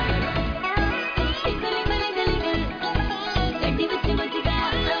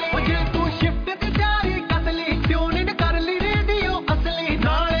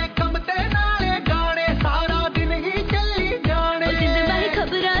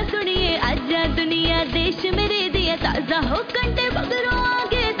देश मेरे दिए ताजा हो कंटे बगरों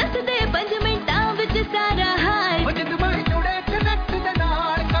आगे दस दे 5 मिनटां विच सारा हाल जद मैं जुड़े कनेक्ट दे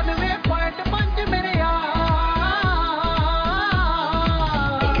नाल 91.5 मेरे यार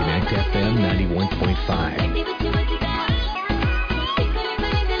Connect FM 91.5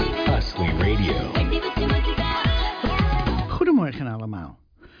 Asli Radio. Goedemorgen allemaal.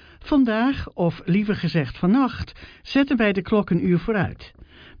 Vandaag, of liever gezegd vannacht, zetten wij de klok een uur vooruit.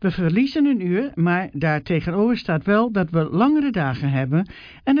 We verliezen een uur, maar daartegenover staat wel dat we langere dagen hebben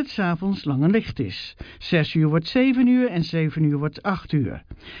en het 's avonds langer licht is. 6 uur wordt 7 uur en 7 uur wordt 8 uur.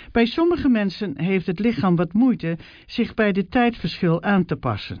 Bij sommige mensen heeft het lichaam wat moeite zich bij dit tijdverschil aan te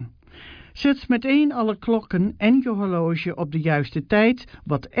passen. Zet meteen alle klokken en je horloge op de juiste tijd,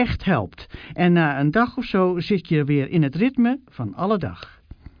 wat echt helpt. En na een dag of zo zit je weer in het ritme van alle dag.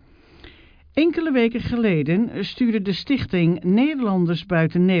 Enkele weken geleden stuurde de stichting Nederlanders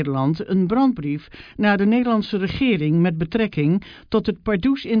buiten Nederland een brandbrief naar de Nederlandse regering met betrekking tot het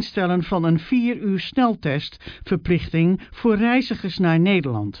pardoes instellen van een 4 uur sneltestverplichting voor reizigers naar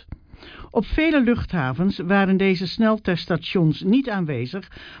Nederland. Op vele luchthavens waren deze snelteststations niet aanwezig,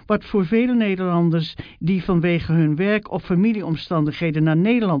 wat voor vele Nederlanders die vanwege hun werk of familieomstandigheden naar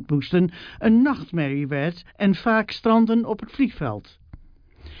Nederland moesten, een nachtmerrie werd en vaak stranden op het vliegveld.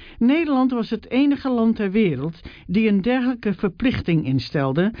 Nederland was het enige land ter wereld die een dergelijke verplichting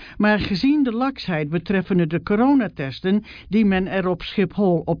instelde, maar gezien de laksheid betreffende de coronatesten die men er op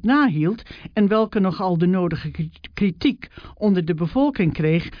Schiphol op nahield en welke nogal de nodige kritiek onder de bevolking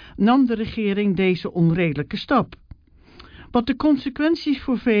kreeg, nam de regering deze onredelijke stap. Wat de consequenties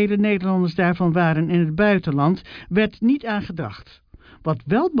voor vele Nederlanders daarvan waren in het buitenland, werd niet aan gedacht. Wat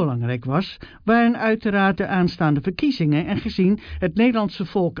wel belangrijk was, waren uiteraard de aanstaande verkiezingen en gezien het Nederlandse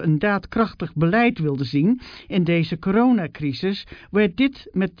volk een daadkrachtig beleid wilde zien in deze coronacrisis, werd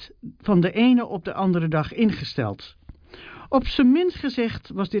dit van de ene op de andere dag ingesteld. Op zijn minst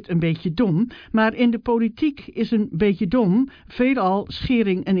gezegd was dit een beetje dom, maar in de politiek is een beetje dom veelal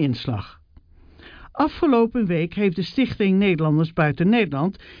schering en inslag. Afgelopen week heeft de Stichting Nederlanders buiten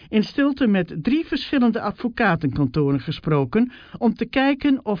Nederland in stilte met 3 verschillende advocatenkantoren gesproken om te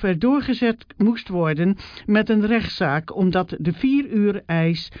kijken of er doorgezet moest worden met een rechtszaak omdat de 4 uur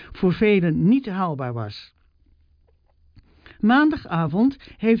eis voor velen niet haalbaar was. Maandagavond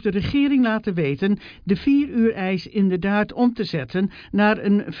heeft de regering laten weten de 4 uur eis inderdaad om te zetten naar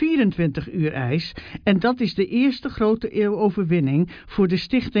een 24 uur eis en dat is de eerste grote overwinning voor de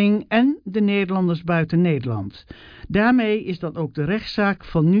stichting en de Nederlanders buiten Nederland. Daarmee is dan ook de rechtszaak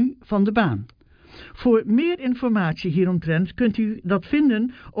van nu van de baan. Voor meer informatie hieromtrent kunt u dat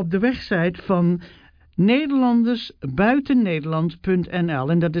vinden op de website van Nederlandersbuitennederland.nl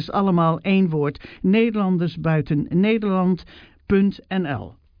en dat is allemaal één woord,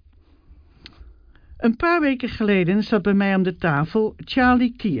 Nederlandersbuitennederland.nl. Een paar weken geleden zat bij mij aan de tafel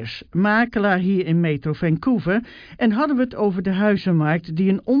Charlie Kiers, makelaar hier in Metro Vancouver, en hadden we het over de huizenmarkt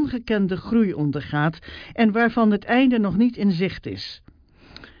die een ongekende groei ondergaat en waarvan het einde nog niet in zicht is.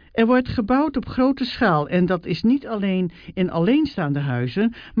 Er wordt gebouwd op grote schaal en dat is niet alleen in alleenstaande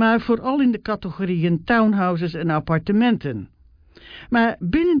huizen, maar vooral in de categorieën townhouses en appartementen. Maar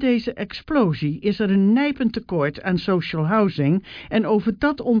binnen deze explosie is er een nijpend tekort aan social housing en over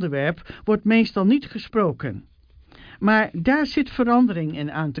dat onderwerp wordt meestal niet gesproken. Maar daar zit verandering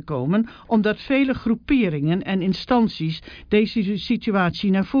in aan te komen, omdat vele groeperingen en instanties deze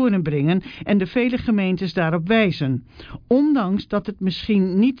situatie naar voren brengen en de vele gemeentes daarop wijzen. Ondanks dat het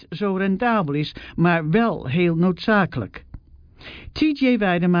misschien niet zo rendabel is, maar wel heel noodzakelijk. TJ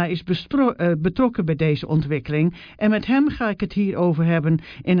Weidema is betrokken bij deze ontwikkeling en met hem ga ik het hierover hebben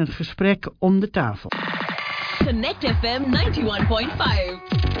in een gesprek om de tafel. Connect FM 91.5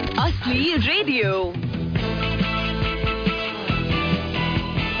 Asli Radio.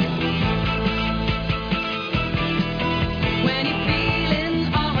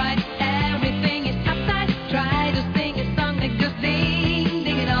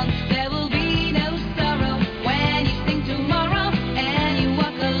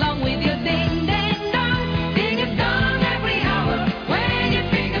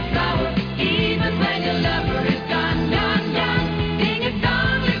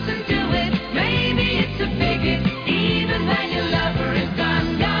 Maybe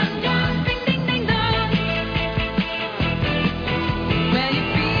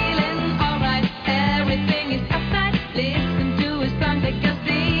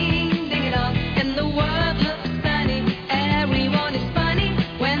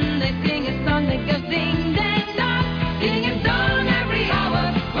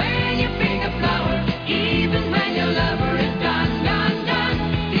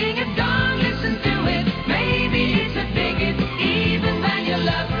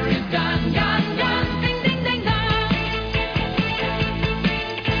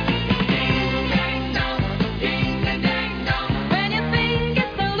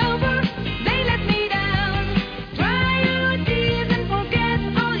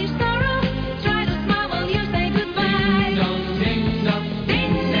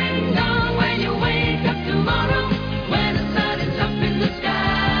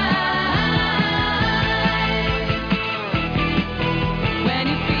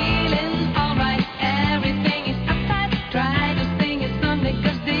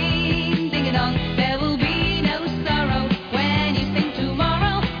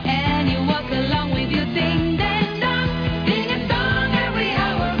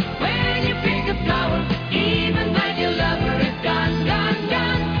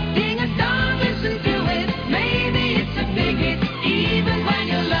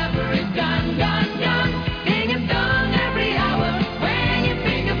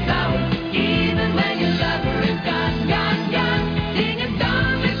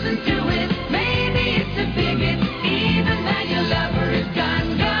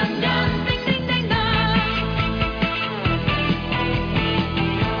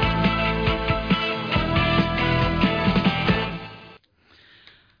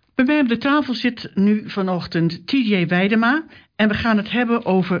mij op de tafel zit nu vanochtend TJ Weidema. En we gaan het hebben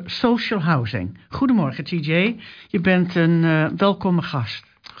over social housing. Goedemorgen TJ, je bent een welkome gast.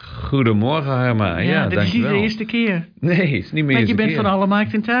 Goedemorgen Harma, ja dit is niet de eerste keer. Nee, het is niet meer Want je bent keer. van alle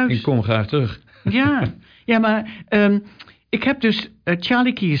markten thuis. Ik kom graag terug. Ja, maar ik heb dus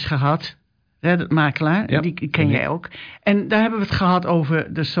Charlie Kiers gehad, hè, de makelaar, Ja. die ken jij ook. En daar hebben we het gehad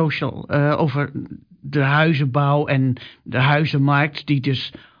over de over de huizenbouw en de huizenmarkt, die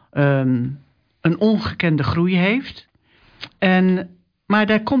dus een ongekende groei heeft. Maar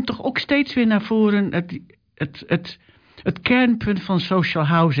daar komt toch ook steeds weer naar voren het kernpunt van social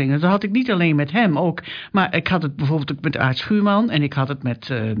housing. En dat had ik niet alleen met hem ook, maar ik had het bijvoorbeeld ook met Aart Schuurman en ik had het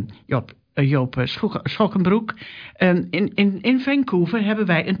met Joop Schokkenbroek. In Vancouver hebben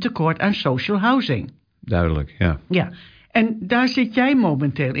wij een tekort aan social housing. Duidelijk, ja. Ja, en daar zit jij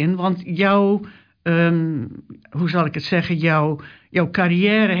momenteel in, want jouw, hoe zal ik het zeggen, jouw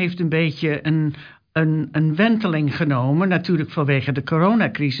carrière heeft een beetje een wenteling genomen, natuurlijk vanwege de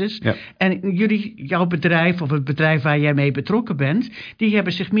coronacrisis. Ja. En jouw bedrijf, of het bedrijf waar jij mee betrokken bent, die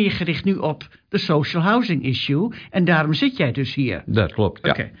hebben zich meer gericht nu op de social housing issue. En daarom zit jij dus hier. Dat klopt, ja.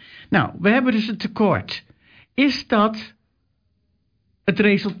 Oké. Nou, we hebben dus een tekort. Is dat het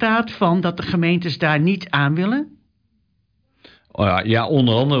resultaat van dat de gemeentes daar niet aan willen? Oh ja,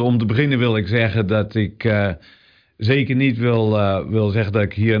 onder andere om te beginnen wil ik zeggen dat ik zeker niet wil zeggen dat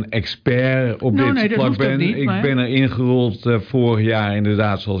ik hier een expert op dit vlak ben. Niet, ik ben er ingerold vorig jaar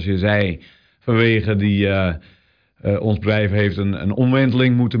inderdaad, zoals je zei, vanwege ons bedrijf heeft een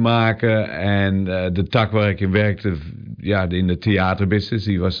omwenteling moeten maken. En de tak waar ik in werkte, in de theaterbusiness,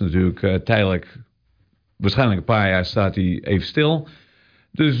 die was natuurlijk tijdelijk, waarschijnlijk een paar jaar staat die even stil.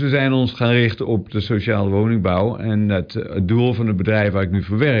 Dus we zijn ons gaan richten op de sociale woningbouw. En het doel van het bedrijf waar ik nu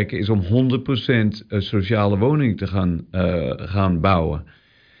voor werk is om 100% sociale woningen te gaan bouwen.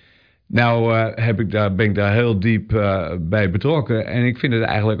 Nou ben ik daar heel diep bij betrokken. En ik vind het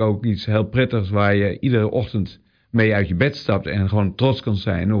eigenlijk ook iets heel prettigs waar je iedere ochtend mee uit je bed stapt en gewoon trots kan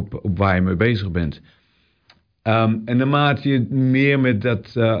zijn op waar je mee bezig bent. En naarmate je meer met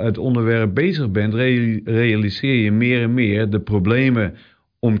het onderwerp bezig bent, realiseer je meer en meer de problemen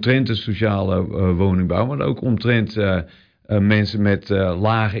omtrent de sociale woningbouw, maar ook omtrent mensen met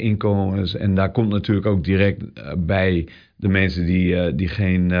lage inkomens. En daar komt natuurlijk ook direct bij de mensen die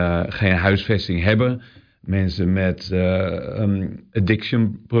geen huisvesting hebben. Mensen met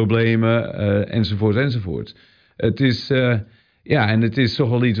addiction problemen enzovoort. Het is en het is toch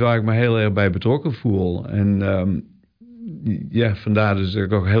wel iets waar ik me heel erg bij betrokken voel. En vandaar dus dat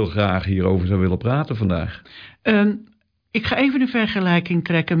ik ook heel graag hierover zou willen praten vandaag. Ik ga even de vergelijking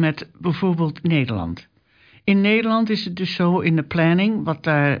trekken met bijvoorbeeld Nederland. In Nederland is het dus zo in de planning, wat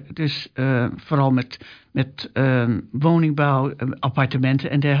daar dus vooral met woningbouw, appartementen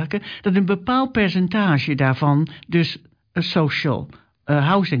en dergelijke, dat een bepaald percentage daarvan dus social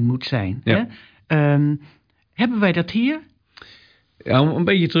housing moet zijn. Ja. Hè? Hebben wij dat hier? Ja, om een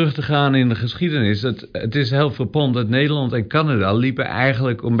beetje terug te gaan in de geschiedenis. Het is heel frappant dat Nederland en Canada liepen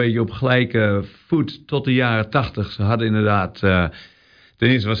eigenlijk een beetje op gelijke voet tot de jaren 80. Ze hadden inderdaad... ten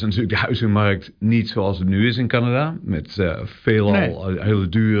eerste was natuurlijk de huizenmarkt niet zoals het nu is in Canada. Met veelal hele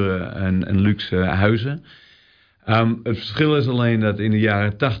dure en luxe huizen. Het verschil is alleen dat in de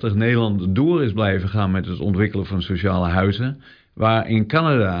jaren 80 Nederland door is blijven gaan met het ontwikkelen van sociale huizen. Waar in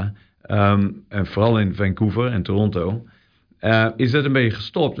Canada, en vooral in Vancouver en Toronto, is dat een beetje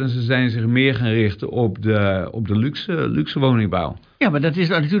gestopt. En ze zijn zich meer gaan richten op de luxe woningbouw. Ja, maar dat is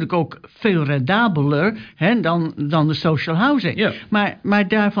natuurlijk ook veel rendabeler dan de social housing. Ja. Maar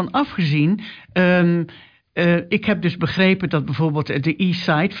daarvan afgezien, ik heb dus begrepen dat bijvoorbeeld de East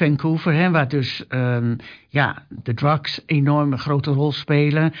Side, Vancouver, waar dus de drugs een enorme grote rol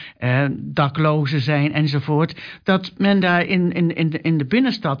spelen, daklozen zijn enzovoort, dat men daar in de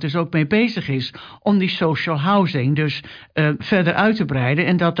binnenstad dus ook mee bezig is om die social housing dus verder uit te breiden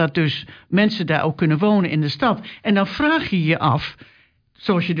en dat dus mensen daar ook kunnen wonen in de stad. En dan vraag je je af,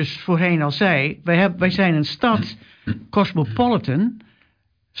 zoals je dus voorheen al zei, wij zijn een stad, cosmopolitan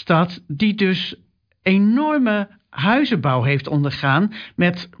stad, die dus enorme huizenbouw heeft ondergaan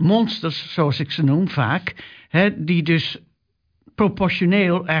met monsters, zoals ik ze noem vaak, die dus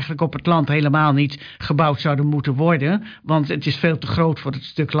proportioneel eigenlijk op het land helemaal niet gebouwd zouden moeten worden, want het is veel te groot voor het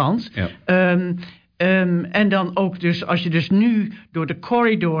stuk land. Ja. En dan ook dus, als je dus nu door de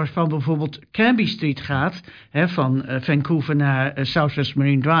corridor van bijvoorbeeld Cambie Street gaat, van Vancouver naar Southwest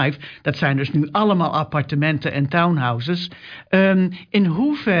Marine Drive, dat zijn dus nu allemaal appartementen en townhouses. In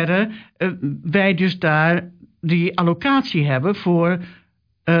hoeverre wij dus daar die allocatie hebben voor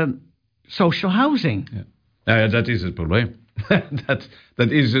social housing. Ja. Nou ja, dat is het probleem.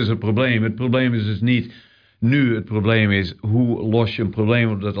 dat is dus het probleem. Het probleem is dus niet nu. Het probleem is, hoe los je een probleem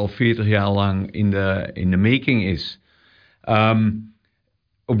op dat al 40 jaar lang in de making is.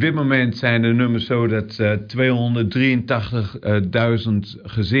 Op dit moment zijn de nummers zo dat 283.000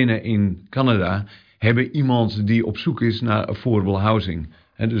 gezinnen in Canada hebben iemand die op zoek is naar affordable housing.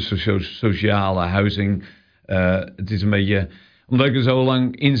 Dus sociale housing. Het is een beetje, omdat ik er zo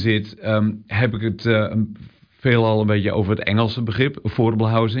lang in zit, heb ik het veelal een beetje over het Engelse begrip, affordable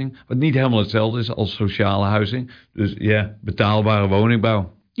housing. Wat niet helemaal hetzelfde is als sociale housing. Dus ja, betaalbare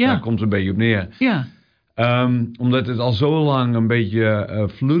woningbouw. Ja. Daar komt het een beetje op neer. Ja. Omdat het al zo lang een beetje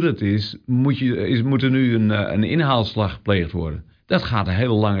flooded is, moet er nu een inhaalslag gepleegd worden. Dat gaat een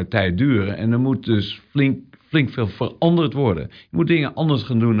hele lange tijd duren. En er moet dus flink veel veranderd worden. Je moet dingen anders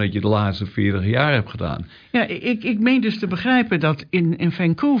gaan doen dan je de laatste 40 jaar hebt gedaan. Ja, ik meen dus te begrijpen dat in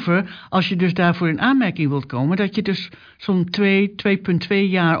Vancouver, als je dus daarvoor in aanmerking wilt komen, dat je dus zo'n 2,2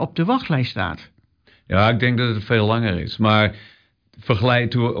 jaar op de wachtlijst staat. Ja, ik denk dat het veel langer is. Maar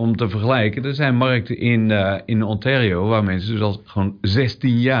om te vergelijken, er zijn markten in Ontario waar mensen dus al gewoon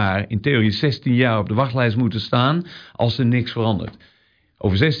 16 jaar, in theorie 16 jaar op de wachtlijst moeten staan als er niks verandert.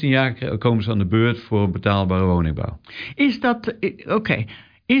 Over 16 jaar komen ze aan de beurt voor betaalbare woningbouw.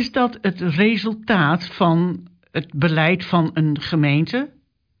 Is dat het resultaat van het beleid van een gemeente?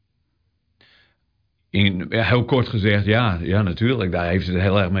 Heel kort gezegd, ja, natuurlijk. Daar heeft het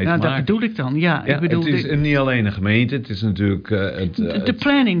heel erg mee te maken. Dat bedoel ik dan. Ja, ik bedoel, het is niet alleen een gemeente. Het is natuurlijk de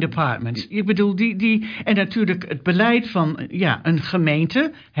planning department. Ik bedoel, en natuurlijk het beleid van een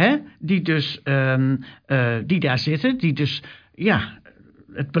gemeente, die dus die daar zitten, die dus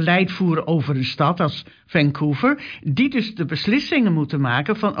het beleid voeren over een stad als Vancouver, die dus de beslissingen moeten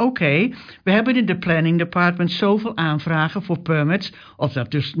maken van oké, we hebben in de planning department zoveel aanvragen voor permits, of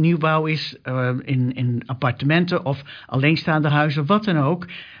dat dus nieuwbouw is in appartementen of alleenstaande huizen, wat dan ook.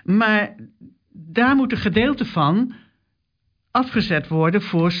 Maar daar moet een gedeelte van afgezet worden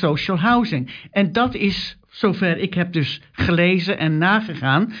voor social housing. En dat is, zover ik heb dus gelezen en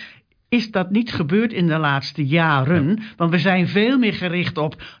nagegaan, is dat niet gebeurd in de laatste jaren. Ja. Want we zijn veel meer gericht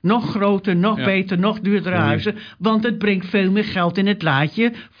op nog groter, nog beter, nog duurdere huizen. Want het brengt veel meer geld in het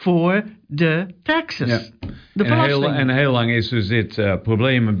laadje voor de taxes. Ja. De belastingen. En heel lang is dus dit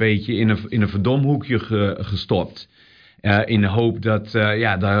probleem een beetje in een verdomhoekje gestopt. In de hoop dat,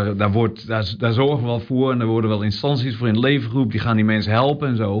 daar zorgen we wel voor. En er worden wel instanties voor in het leven geroepen. Die gaan die mensen helpen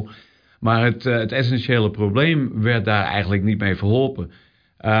en zo. Maar het essentiële probleem werd daar eigenlijk niet mee verholpen.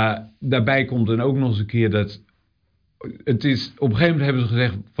 Daarbij komt dan ook nog eens een keer dat het is, op een gegeven moment hebben ze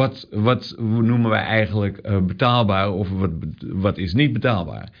gezegd, wat noemen wij eigenlijk betaalbaar of wat is niet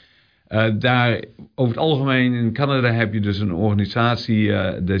betaalbaar. Daar over het algemeen in Canada heb je dus een organisatie,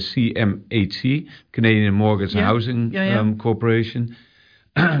 de CMHC, Canadian Mortgage Housing Corporation.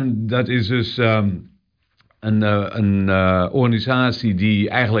 Dat is dus een organisatie die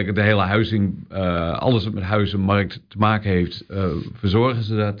eigenlijk de hele housing, alles wat met huizenmarkt te maken heeft, verzorgen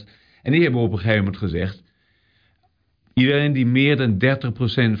ze dat. En die hebben op een gegeven moment gezegd, iedereen die meer dan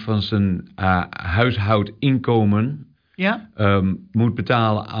 30% van zijn huishoudinkomen moet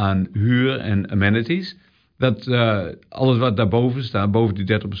betalen aan huur en amenities, dat alles wat daarboven staat, boven die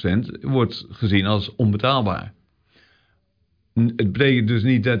 30%, wordt gezien als onbetaalbaar. Het betekent dus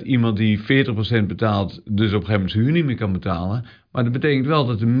niet dat iemand die 40% betaalt, dus op een gegeven moment zijn huur niet meer kan betalen. Maar dat betekent wel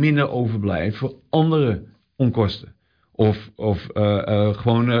dat er minder overblijft voor andere onkosten. Of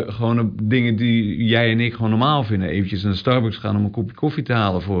gewone dingen die jij en ik gewoon normaal vinden. Eventjes naar Starbucks gaan om een kopje koffie te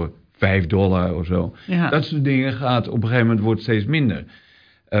halen voor $5 of zo. Ja. Dat soort dingen gaat op een gegeven moment wordt steeds minder.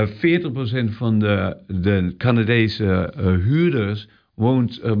 40% van de Canadese huurders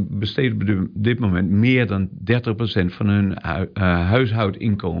besteedt op dit moment meer dan 30% van hun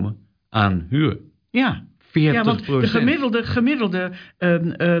huishoudinkomen aan huur. Ja, 40%. Ja, want de gemiddelde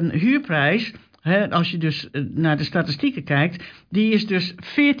huurprijs, als je dus naar de statistieken kijkt, die is dus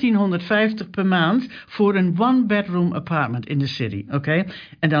 $1,450 per maand voor een one-bedroom apartment in de city. Oké?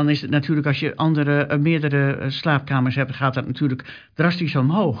 En dan is het natuurlijk, als je meerdere slaapkamers hebt, gaat dat natuurlijk drastisch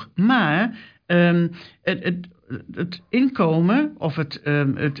omhoog. Maar het inkomen of het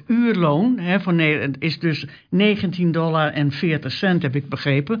uurloon van Nederland is dus $19.40, heb ik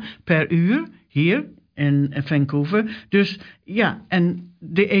begrepen, per uur hier in Vancouver. Dus ja, en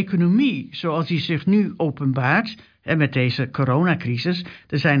de economie zoals die zich nu openbaart, met deze coronacrisis,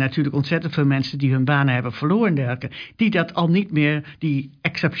 er zijn natuurlijk ontzettend veel mensen die hun banen hebben verloren en dergelijke, die dat al niet meer, die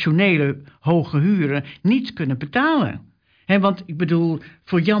exceptionele hoge huren, niet kunnen betalen. Want ik bedoel,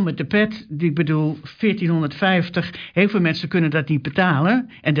 voor Jan met de pet, ik bedoel 1450, heel veel mensen kunnen dat niet betalen.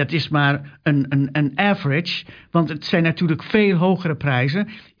 En dat is maar een average, want het zijn natuurlijk veel hogere prijzen.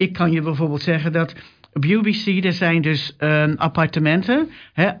 Ik kan je bijvoorbeeld zeggen dat op UBC, er zijn dus appartementen,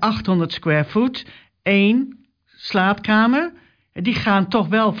 800 square foot, 1 slaapkamer. Die gaan toch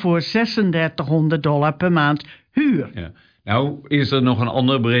wel voor $3600 per maand huur. Ja. Nou, is er nog een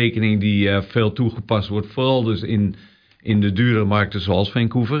andere berekening die veel toegepast wordt, vooral dus in de duurdere markten zoals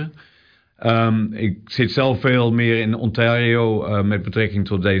Vancouver. Ik zit zelf veel meer in Ontario met betrekking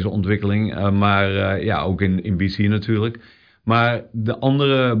tot deze ontwikkeling, maar ook in BC natuurlijk. Maar de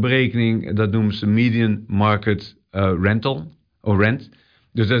andere berekening, dat noemen ze median market rent.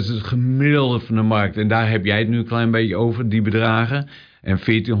 Dus dat is het gemiddelde van de markt. En daar heb jij het nu een klein beetje over, die bedragen. En $1400,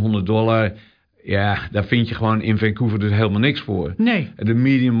 ja, daar vind je gewoon in Vancouver dus helemaal niks voor. Nee. De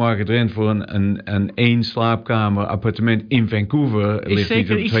median market rent voor een 1 slaapkamer appartement in Vancouver is ligt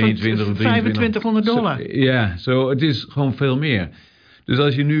zeker iets op 22 of $2500. Ja, het is gewoon veel meer. Dus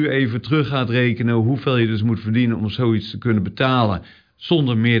als je nu even terug gaat rekenen hoeveel je dus moet verdienen om zoiets te kunnen betalen,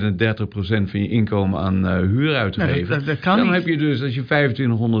 zonder meer dan 30% van je inkomen aan huur uit te geven. Dat kan dan niet. heb je dus, als je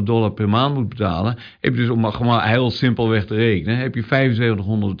 $2500 per maand moet betalen, heb je dus, om gewoon heel simpelweg te rekenen, heb je $7500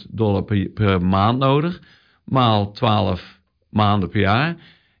 per maand nodig, maal 12 maanden per jaar,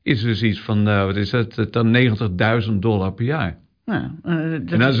 is dus iets van, wat is dat, dan $90.000 per jaar. Nou, En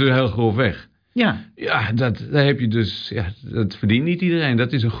dat is dus heel grofweg. Ja. Ja, daar heb je dus, dat verdient niet iedereen.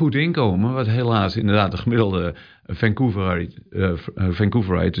 Dat is een goed inkomen, wat helaas inderdaad de gemiddelde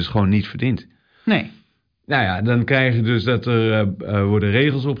Vancouverite dus gewoon niet verdient. Nee. Nou ja, dan krijg je dus dat er worden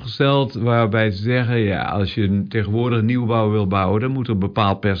regels opgesteld waarbij ze zeggen, als je tegenwoordig nieuwbouw wil bouwen, dan moet er een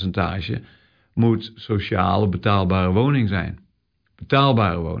bepaald percentage sociale betaalbare woning zijn.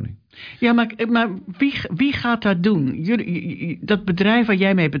 Betaalbare woning. Ja, maar wie gaat dat doen? Dat bedrijf waar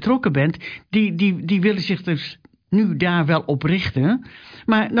jij mee betrokken bent, die willen zich dus nu daar wel op richten.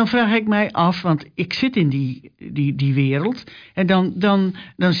 Maar dan vraag ik mij af, want ik zit in die wereld. En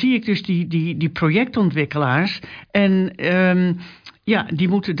dan zie ik dus die projectontwikkelaars. En die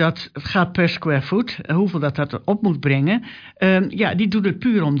moeten het gaat per square foot, hoeveel dat op moet brengen. Die doen het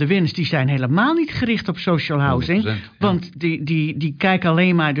puur om de winst. Die zijn helemaal niet gericht op social housing. 100%, ja. Want die kijken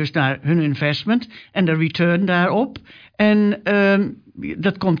alleen maar dus naar hun investment en de return daarop. En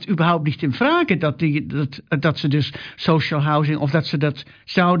dat komt überhaupt niet in vraag dat ze dus social housing, of dat ze dat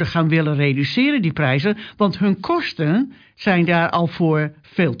zouden gaan willen reduceren, die prijzen. Want hun kosten zijn daar al voor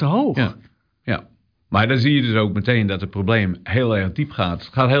veel te hoog. Ja. Maar dan zie je dus ook meteen dat het probleem heel erg diep gaat.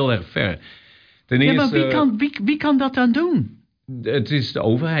 Het gaat heel erg ver. Maar wie kan dat dan doen? Het is de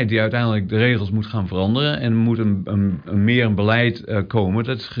overheid die uiteindelijk de regels moet gaan veranderen. En er moet meer een beleid komen.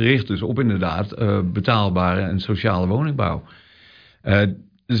 Dat is gericht dus op inderdaad betaalbare en sociale woningbouw. Er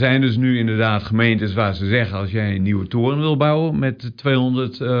zijn dus nu inderdaad gemeentes waar ze zeggen, als jij een nieuwe toren wil bouwen met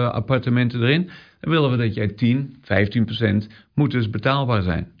 200 appartementen erin, dan willen we dat jij 10-15% moet dus betaalbaar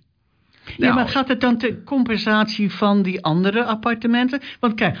zijn. Ja, maar gaat het dan ter compensatie van die andere appartementen?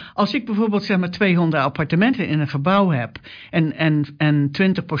 Want kijk, als ik bijvoorbeeld zeg maar 200 appartementen in een gebouw heb en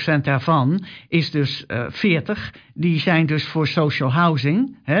 20% daarvan is dus 40, die zijn dus voor social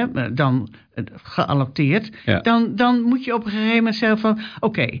housing, dan geallocteerd, dan moet je op een gegeven moment zeggen van,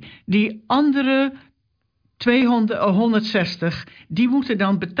 oké, die andere 160, die moeten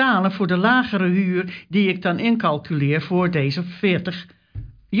dan betalen voor de lagere huur die ik dan incalculeer voor deze 40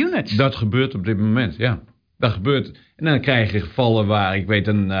 units. Dat gebeurt op dit moment, ja. Dat gebeurt. En dan krijg je gevallen waar, ik weet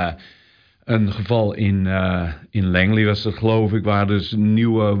een geval in Langley was het geloof ik, waar dus een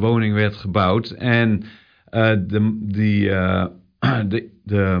nieuwe woning werd gebouwd. En de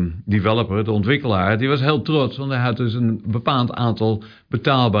developer, de ontwikkelaar, die was heel trots. Want hij had dus een bepaald aantal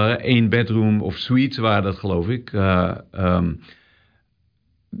betaalbare 1 bedroom of suites, waren dat geloof ik.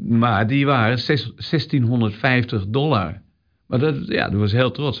 Maar die waren $1650. Maar dat was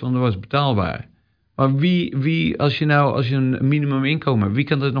heel trots, want dat was betaalbaar. Maar wie als je een minimuminkomen hebt,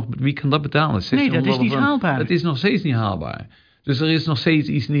 wie kan dat betalen? Nee, dat is niet haalbaar. Dat is nog steeds niet haalbaar. Dus er is nog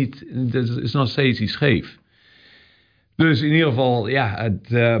steeds iets scheef. Dus in ieder geval, het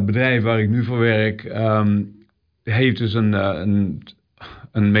bedrijf waar ik nu voor werk, heeft dus een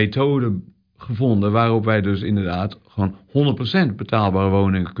methode gevonden waarop wij dus inderdaad gewoon 100% betaalbare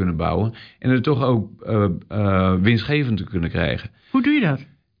woningen kunnen bouwen en het toch ook winstgevend te kunnen krijgen. Hoe doe je dat?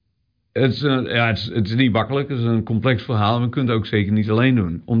 Het is niet makkelijk, het is een complex verhaal en we kunnen het ook zeker niet alleen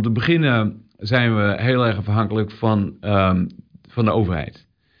doen. Om te beginnen zijn we heel erg afhankelijk van de overheid.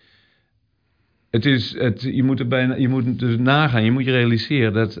 Je moet dus nagaan, je moet je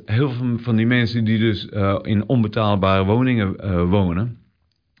realiseren dat heel veel van die mensen die dus in onbetaalbare woningen wonen,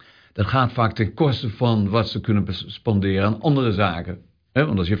 dat gaat vaak ten koste van wat ze kunnen spenderen aan andere zaken.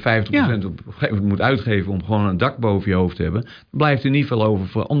 Want als je 50% op een gegeven moment moet uitgeven om gewoon een dak boven je hoofd te hebben, dan blijft er niet veel over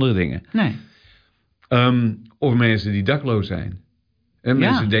voor andere dingen. Nee. Of mensen die dakloos zijn.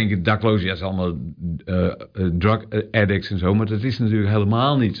 Mensen denken dakloos, ja, ze zijn allemaal drug addicts en zo, maar dat is natuurlijk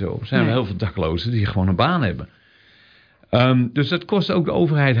helemaal niet zo. Er zijn heel veel daklozen die gewoon een baan hebben. Dus dat kost ook de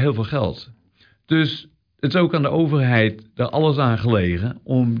overheid heel veel geld. Dus het is ook aan de overheid er alles aan gelegen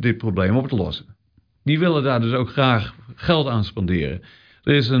om dit probleem op te lossen. Die willen daar dus ook graag geld aan spenderen.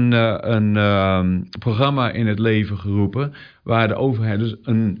 Er is een programma in het leven geroepen waar de overheid dus $1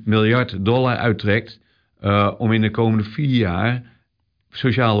 miljard uittrekt om in de komende 4 jaar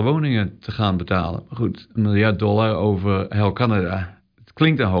sociale woningen te gaan betalen. Maar goed, $1 miljard over heel Canada. Het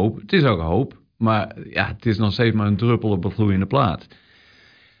klinkt een hoop, het is ook een hoop, maar ja, het is nog steeds maar een druppel op een gloeiende plaat.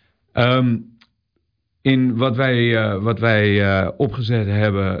 In wat wij opgezet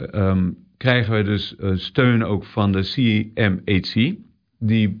hebben, krijgen we dus steun ook van de CMHC.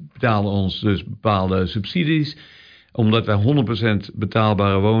 Die betalen ons dus bepaalde subsidies. Omdat wij 100%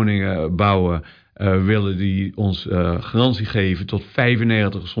 betaalbare woningen bouwen, willen die ons garantie geven tot 95%,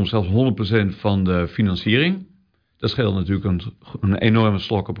 soms zelfs 100% van de financiering. Dat scheelt natuurlijk een enorme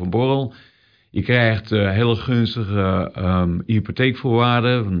slok op een borrel. Je krijgt hele gunstige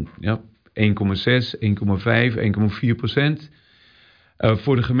hypotheekvoorwaarden van 1,6, 1,5, 1,4%.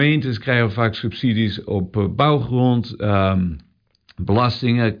 Voor de gemeentes krijgen we vaak subsidies op bouwgrond.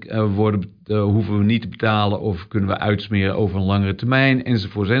 Belastingen hoeven we niet te betalen of kunnen we uitsmeren over een langere termijn,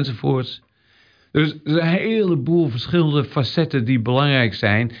 enzovoorts. Dus er zijn een heleboel verschillende facetten die belangrijk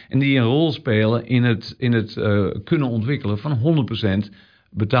zijn en die een rol spelen in het kunnen ontwikkelen van 100%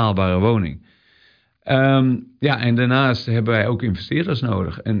 betaalbare woning. En daarnaast hebben wij ook investeerders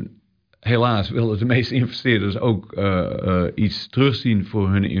nodig. En helaas willen de meeste investeerders ook iets terugzien voor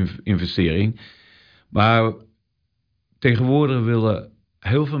hun investering. Maar tegenwoordig willen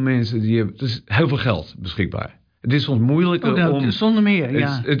heel veel mensen, die hebben dus heel veel geld beschikbaar. Het is soms moeilijker zonder meer,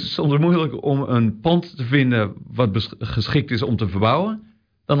 ja. Het is soms moeilijker om een pand te vinden wat geschikt is om te verbouwen,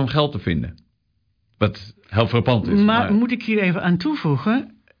 dan om geld te vinden. Wat heel frappant is. Maar moet ik hier even aan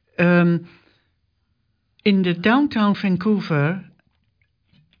toevoegen? In de downtown Vancouver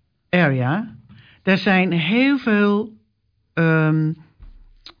area, daar zijn heel veel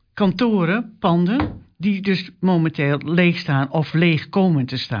kantoren, panden, die dus momenteel leeg staan of leeg komen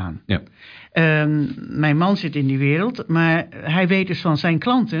te staan. Ja. Mijn man zit in die wereld, maar hij weet dus van zijn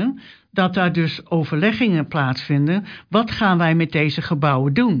klanten dat daar dus overleggingen plaatsvinden. Wat gaan wij met deze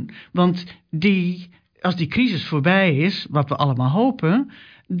gebouwen doen? Want als die crisis voorbij is, wat we allemaal hopen,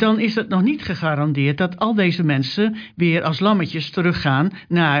 dan is het nog niet gegarandeerd dat al deze mensen weer als lammetjes teruggaan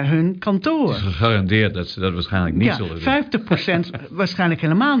naar hun kantoor. Het is gegarandeerd dat ze dat waarschijnlijk niet zullen doen. 50% waarschijnlijk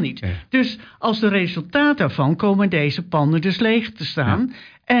helemaal niet. Ja. Dus als resultaat daarvan komen deze panden dus leeg te staan. Ja.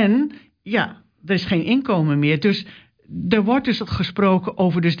 En er is geen inkomen meer. Dus er wordt dus gesproken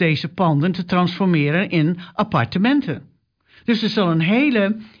over dus deze panden te transformeren in appartementen. Dus er zal een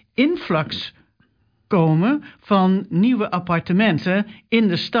hele influx komen van nieuwe appartementen in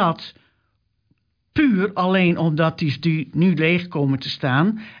de stad, puur alleen omdat die nu leeg komen te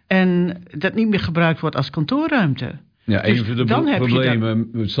staan en dat niet meer gebruikt wordt als kantoorruimte. Ja, dus een van de problemen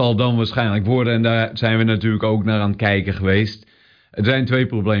zal dan waarschijnlijk worden, en daar zijn we natuurlijk ook naar aan het kijken geweest. Er zijn 2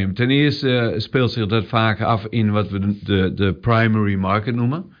 problemen. Ten eerste speelt zich dat vaak af in wat we de primary market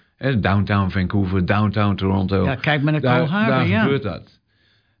noemen. Downtown Vancouver, downtown Toronto. Ja, kijk maar naar Cole Harbour, daar gebeurt dat.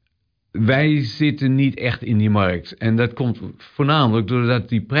 Wij zitten niet echt in die markt. En dat komt voornamelijk doordat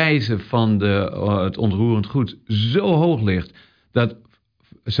die prijzen van het onroerend goed zo hoog ligt, dat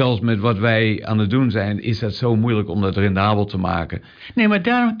zelfs met wat wij aan het doen zijn, is dat zo moeilijk om dat rendabel te maken. Nee, maar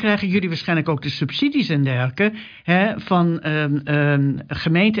daarom krijgen jullie waarschijnlijk ook de subsidies en dergelijke van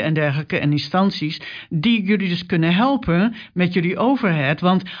gemeenten en dergelijke en instanties die jullie dus kunnen helpen met jullie overhead.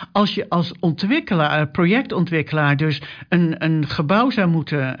 Want als je als projectontwikkelaar dus een gebouw zou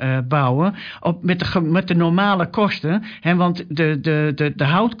moeten bouwen met de normale kosten, want de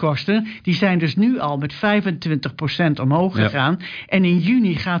houtkosten die zijn dus nu al met 25% omhoog gegaan. En in juni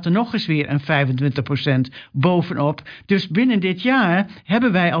gaat er nog eens weer een 25% bovenop. Dus binnen dit jaar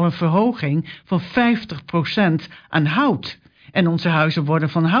hebben wij al een verhoging van 50% aan hout. En onze huizen worden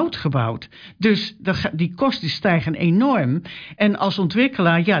van hout gebouwd. Dus die kosten stijgen enorm. En als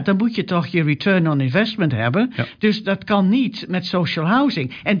ontwikkelaar, ja, dan moet je toch je return on investment hebben. Ja. Dus dat kan niet met social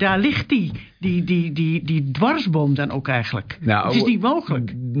housing. En daar ligt die dwarsboom dan ook eigenlijk. Nou, het is niet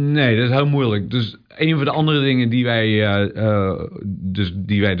mogelijk. Nee, dat is heel moeilijk. Dus een van de andere dingen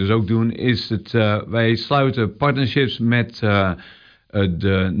die wij dus ook doen, is wij sluiten partnerships met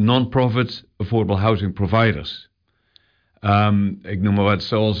de non-profit affordable housing providers. Ik noem maar wat,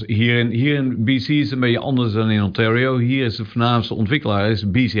 zoals hier in BC is het een beetje anders dan in Ontario. Hier is de voornaamste ontwikkelaar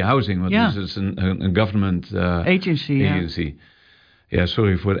is BC Housing, want Ja. dus het is een government agency. Ja,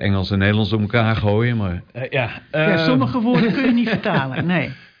 sorry voor het Engels en Nederlands door elkaar gooien, maar Sommige woorden kun je niet vertalen, nee.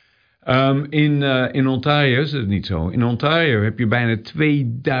 In Ontario is het niet zo. In Ontario heb je bijna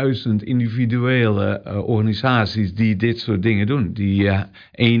 2000 individuele organisaties die dit soort dingen doen.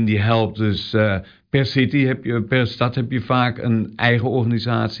 Die helpt dus per city, per stad heb je vaak een eigen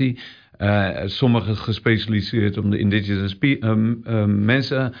organisatie. Sommige gespecialiseerd om de indigenous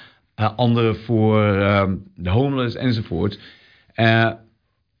mensen, andere voor de homeless enzovoort.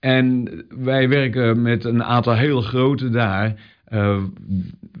 En wij werken met een aantal hele grote daar.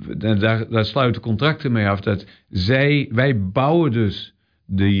 Daar sluiten contracten mee af. Wij bouwen dus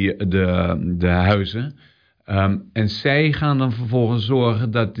de huizen. En zij gaan dan vervolgens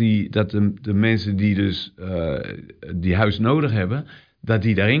zorgen dat de mensen die dus die huis nodig hebben, dat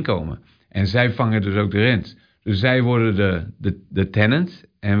die daarin komen. En zij vangen dus ook de rent. Dus zij worden de tenant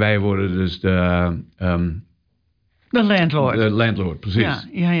en wij worden dus de landlord. De landlord, precies.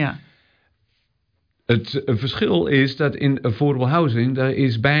 Ja. Het verschil is dat in affordable housing, daar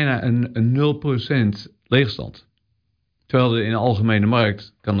is bijna een 0% leegstand. Terwijl in de algemene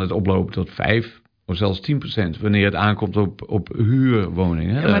markt kan het oplopen tot 5 of zelfs 10% wanneer het aankomt op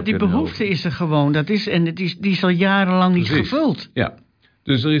huurwoningen. Ja, maar die behoefte is er gewoon. Die is al jarenlang niet gevuld. Ja,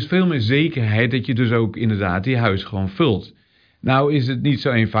 dus er is veel meer zekerheid dat je dus ook inderdaad die huis gewoon vult. Nou is het niet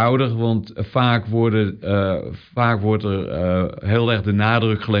zo eenvoudig, want vaak wordt er heel erg de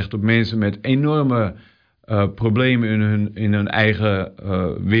nadruk gelegd op mensen met enorme problemen in hun eigen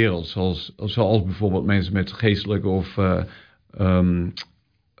wereld. Zoals bijvoorbeeld mensen met geestelijke of hoe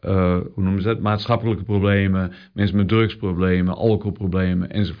noemen ze dat? Maatschappelijke problemen, mensen met drugsproblemen,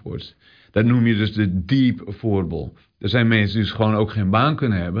 alcoholproblemen enzovoort. Dat noem je dus de deep affordable. Er zijn mensen die dus gewoon ook geen baan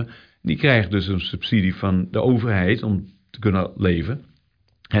kunnen hebben. Die krijgen dus een subsidie van de overheid om te kunnen leven.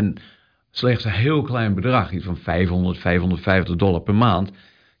 En slechts een heel klein bedrag, iets van $500-$550 per maand,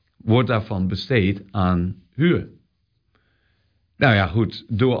 wordt daarvan besteed aan huur. Nou ja, goed,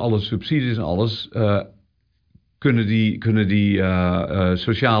 door alle subsidies en alles kunnen die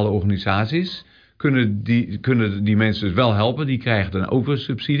sociale organisaties kunnen die mensen dus wel helpen. Die krijgen dan ook een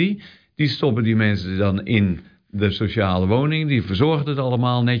subsidie. Die stoppen die mensen dan in de sociale woning. Die verzorgen het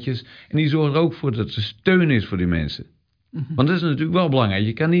allemaal netjes. En die zorgen er ook voor dat er steun is voor die mensen. Mm-hmm. Want dat is natuurlijk wel belangrijk.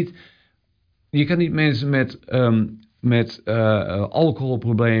 Je kan niet mensen met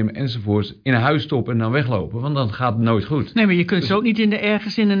alcoholproblemen enzovoorts in een huis stoppen en dan weglopen. Want dan gaat het nooit goed. Nee, maar je kunt ze ook niet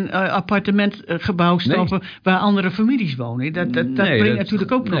ergens in een appartementgebouw stoppen waar andere families wonen. Dat brengt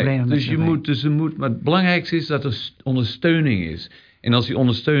natuurlijk ook problemen met zich mee. Maar het belangrijkste is dat er ondersteuning is. En als die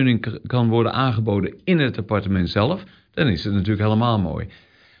ondersteuning kan worden aangeboden in het appartement zelf, dan is het natuurlijk helemaal mooi.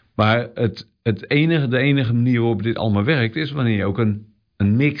 Maar de enige manier waarop dit allemaal werkt is wanneer je ook een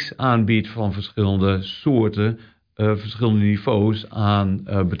mix aanbiedt van verschillende soorten, verschillende niveaus aan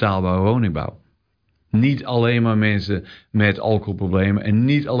betaalbare woningbouw. Niet alleen maar mensen met alcoholproblemen en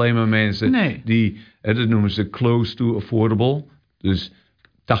niet alleen maar mensen die, dat noemen ze close to affordable. Dus 80%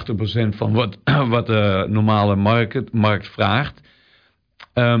 van wat de normale markt vraagt.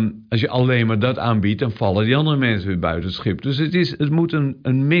 Als je alleen maar dat aanbiedt, dan vallen die andere mensen weer buiten het schip. Dus het moet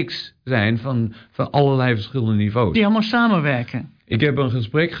een mix zijn van allerlei verschillende niveaus. Die allemaal samenwerken. Ik heb een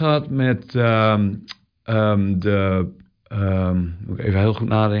gesprek gehad met moet ik even heel goed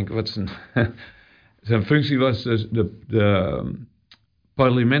nadenken wat zijn functie was. Dus de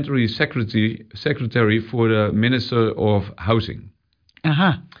parliamentary secretary voor de Minister of Housing.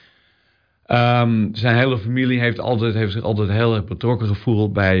 Aha. Zijn hele familie heeft zich altijd heel erg betrokken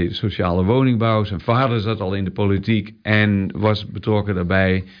gevoeld bij sociale woningbouw. Zijn vader zat al in de politiek en was betrokken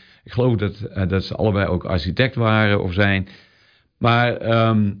daarbij. Ik geloof dat ze allebei ook architect waren of zijn. Maar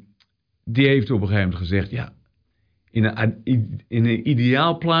die heeft op een gegeven moment gezegd, ja, in een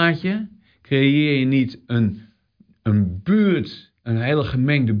ideaal plaatje creëer je niet een buurt, een hele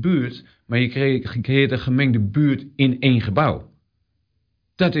gemengde buurt, maar je creëert een gemengde buurt in één gebouw.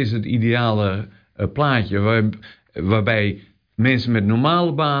 Dat is het ideale plaatje waarbij mensen met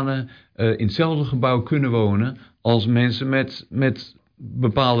normale banen in hetzelfde gebouw kunnen wonen, als mensen met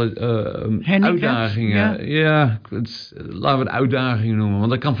bepaalde uitdagingen. Ja, laten we het uitdagingen noemen.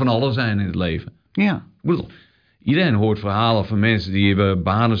 Want dat kan van alles zijn in het leven. Ja. Ik bedoel, iedereen hoort verhalen van mensen die hebben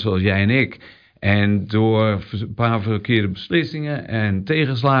banen zoals jij en ik. En door een paar verkeerde beslissingen en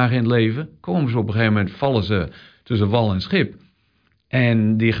tegenslagen in het leven, komen ze op een gegeven moment, vallen ze tussen wal en schip.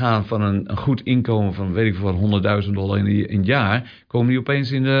 En die gaan van een goed inkomen van, weet ik veel, $100.000 in het jaar, komen die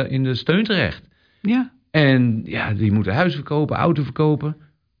opeens in de steun terecht. Ja. En ja, die moeten huis verkopen, auto verkopen.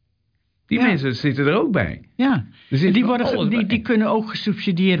 Die mensen zitten er ook bij. Ja, die kunnen ook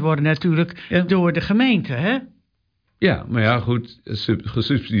gesubsidieerd worden natuurlijk door de gemeente, hè? Ja, maar ja, goed,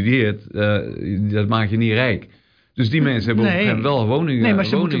 gesubsidieerd, dat maakt je niet rijk. Dus die mensen hebben op een gegeven moment wel woningen. Nee, maar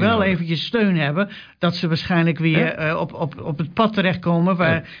ze moeten wel eventjes steun hebben, dat ze waarschijnlijk weer op het pad terechtkomen,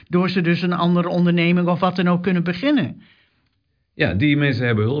 waardoor ze dus een andere onderneming of wat dan ook kunnen beginnen. Ja, die mensen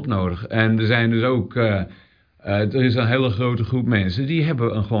hebben hulp nodig. En er zijn dus ook, er is een hele grote groep mensen die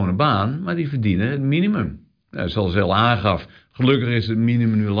hebben een gewone baan, maar die verdienen het minimum. Nou, zoals El aangaf, gelukkig is het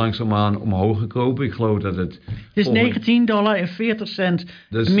minimum nu langzaamaan omhoog gekropen. Ik geloof dat het... Het is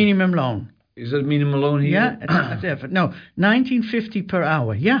 $19.40 minimumloon. Is dat minimumloon hier? Ja, no, $19.50 per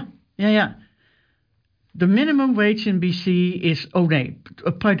hour. Ja. The minimum wage in BC is,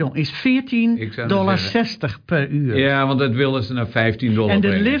 is $14.60 per uur. Ja, want dat willen ze naar $15 en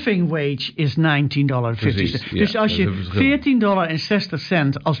de living wage is $19.50. Dus als je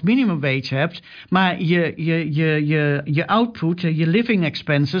 $14.60 als minimum wage hebt, maar je output, je living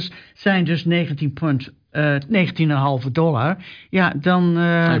expenses zijn dus $19.50. Ja, dan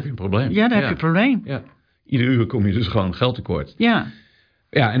heb je een probleem. Ja, dan heb je een probleem. Ja. Iedere uur kom je dus gewoon geld tekort. Ja.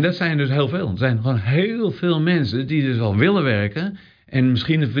 Ja, en dat zijn dus heel veel. Er zijn gewoon heel veel mensen die dus wel willen werken. En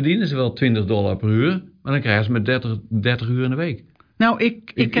misschien verdienen ze wel $20 per uur. Maar dan krijgen ze met 30 uur in de week. Nou,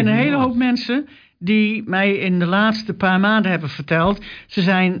 ik ken een hele hoop mensen die mij in de laatste paar maanden hebben verteld. Ze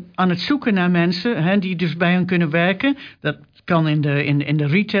zijn aan het zoeken naar mensen die dus bij hen kunnen werken. Dat kan in de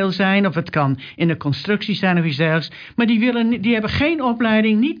retail zijn, of het kan in de constructie zijn of iets dergelijks. Maar die hebben geen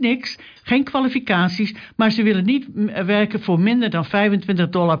opleiding, niet niks, geen kwalificaties, maar ze willen niet werken voor minder dan $25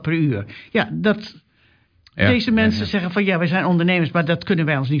 per uur. Ja, deze mensen zeggen van wij zijn ondernemers, maar dat kunnen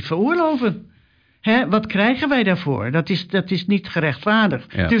wij ons niet veroorloven. Wat krijgen wij daarvoor? Dat is niet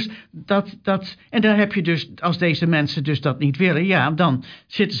gerechtvaardigd. Ja. Dus en dan heb je dus, als deze mensen dus dat niet willen, dan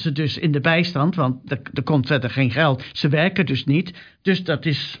zitten ze dus in de bijstand, want er komt verder geen geld. Ze werken dus niet. Dus dat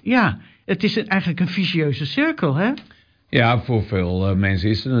is, het is eigenlijk een vicieuze cirkel, hè? Ja, voor veel mensen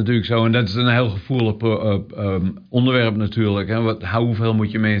is het natuurlijk zo. En dat is een heel gevoelig onderwerp natuurlijk. Hè? Hoeveel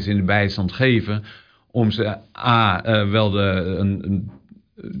moet je mensen in de bijstand geven om ze wel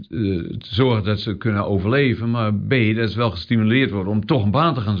te zorgen dat ze kunnen overleven, maar B, dat ze wel gestimuleerd worden om toch een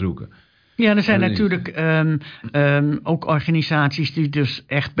baan te gaan zoeken. Ja, er zijn natuurlijk ook organisaties die dus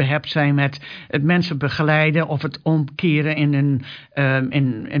echt behept zijn met het mensen begeleiden of het omkeren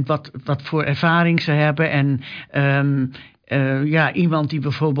in wat voor ervaring ze hebben. En iemand die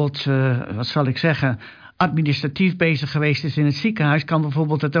bijvoorbeeld, wat zal ik zeggen, administratief bezig geweest is in het ziekenhuis, kan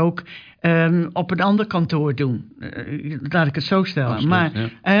bijvoorbeeld het ook op een ander kantoor doen. Laat ik het zo stellen.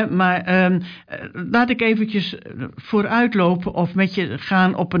 Absoluut, maar laat ik eventjes vooruitlopen of met je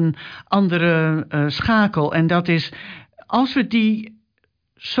gaan op een andere schakel. En dat is, als we die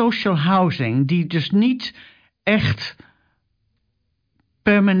social housing, die dus niet echt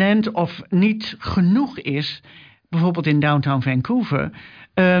permanent of niet genoeg is, bijvoorbeeld in downtown Vancouver,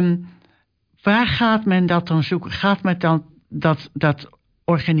 waar gaat men dat dan zoeken? Gaat men dan dat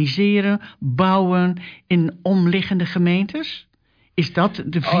organiseren, bouwen in omliggende gemeentes? Is dat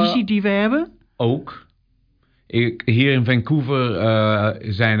de visie die we hebben? Ook. Hier in Vancouver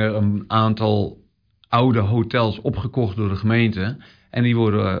zijn er een aantal oude hotels opgekocht door de gemeente. En die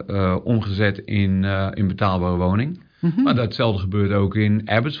worden omgezet in betaalbare woning. Mm-hmm. Maar datzelfde gebeurt ook in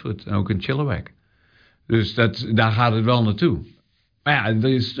Abbotsford en ook in Chilliwack. Dus daar gaat het wel naartoe. Maar ja,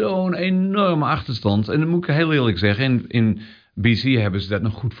 er is zo'n enorme achterstand. En dan moet ik heel eerlijk zeggen, in BC hebben ze dat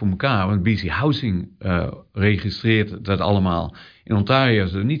nog goed voor elkaar. Want BC Housing registreert dat allemaal. In Ontario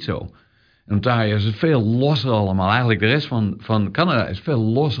is het niet zo. In Ontario is het veel losser allemaal. Eigenlijk de rest van Canada is veel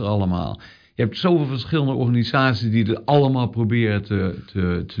losser allemaal. Je hebt zoveel verschillende organisaties die het allemaal proberen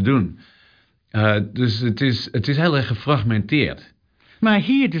te doen. Dus het is heel erg gefragmenteerd. Maar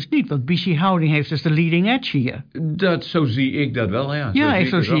hier dus niet, want BC Housing heeft dus de leading edge hier. Zo zie ik dat wel, ja.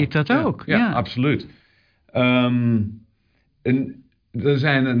 Zo zie ik dat ook. Ja, absoluut.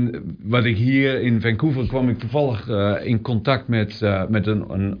 Wat ik hier in Vancouver kwam ik toevallig in contact met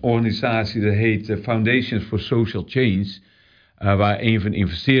een organisatie dat heet Foundations for Social Change. waar een van de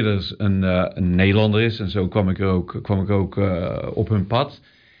investeerders een Nederlander is. En zo kwam ik ook op hun pad.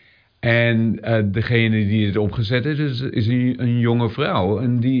 En degene die het opgezet heeft, is een jonge vrouw.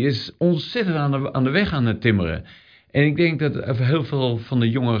 En die is ontzettend aan de weg aan het timmeren. En ik denk dat heel veel van de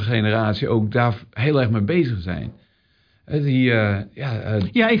jongere generatie ook daar heel erg mee bezig zijn.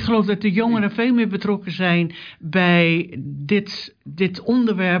 Ja, ik geloof dat de jongeren veel meer betrokken zijn bij dit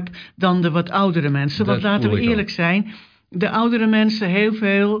onderwerp dan de wat oudere mensen. Want laten we eerlijk zijn, de oudere mensen heel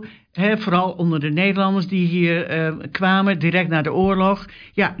veel, vooral onder de Nederlanders die hier kwamen direct na de oorlog.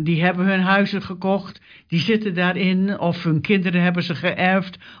 Ja, die hebben hun huizen gekocht, die zitten daarin of hun kinderen hebben ze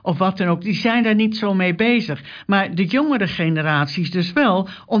geërfd of wat dan ook. Die zijn daar niet zo mee bezig. Maar de jongere generaties dus wel,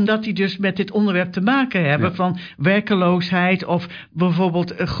 omdat die dus met dit onderwerp te maken hebben van werkeloosheid of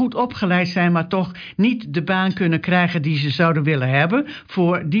bijvoorbeeld goed opgeleid zijn, maar toch niet de baan kunnen krijgen die ze zouden willen hebben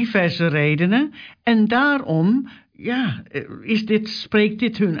voor diverse redenen. En daarom spreekt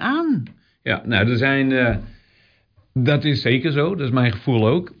dit hun aan? Ja, nou, dat is zeker zo. Dat is mijn gevoel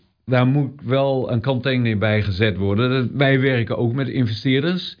ook. Daar moet wel een kanttekening bij gezet worden. Wij werken ook met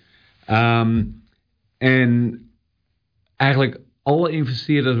investeerders. En eigenlijk alle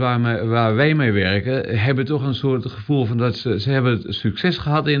investeerders waar wij mee werken, hebben toch een soort gevoel van dat ze hebben succes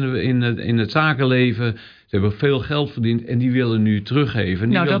gehad in het zakenleven. Ze hebben veel geld verdiend en die willen nu teruggeven.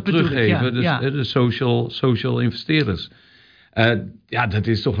 Die willen teruggeven, de social investeerders. Dat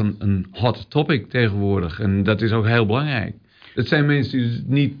is toch een hot topic tegenwoordig. En dat is ook heel belangrijk. Het zijn mensen die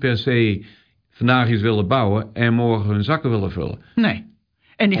niet per se vandaag iets willen bouwen en morgen hun zakken willen vullen. Nee.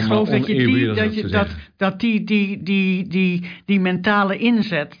 En ik geloof dat die mentale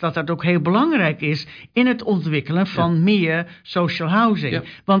inzet, dat ook heel belangrijk is in het ontwikkelen van meer social housing. Ja.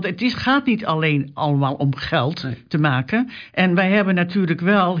 Want het gaat niet alleen allemaal om geld te maken. En wij hebben natuurlijk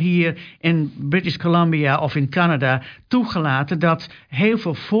wel hier in British Columbia of in Canada toegelaten dat heel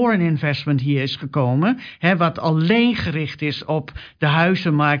veel foreign investment hier is gekomen. Wat alleen gericht is op de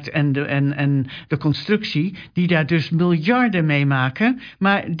huizenmarkt en de constructie. Die daar dus miljarden mee maken. Maar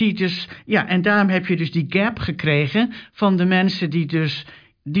die dus, en daarom heb je dus die gap gekregen van de mensen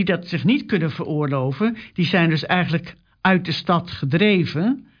die dat zich niet kunnen veroorloven. Die zijn dus eigenlijk uit de stad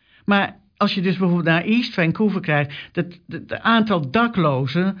gedreven. Maar als je dus bijvoorbeeld naar East Vancouver kijkt, het aantal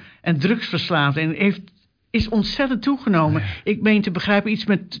daklozen en drugsverslaafden is ontzettend toegenomen. Ik meen te begrijpen iets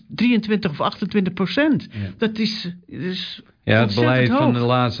met 23 of 28%. Ja. Dat is het beleid hoog. Van de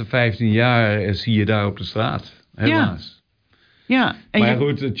laatste 15 jaar zie je daar op de straat. Helaas. Ja, maar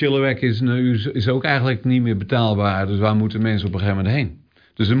goed, Chilliwack is ook eigenlijk niet meer betaalbaar. Dus waar moeten mensen op een gegeven moment heen?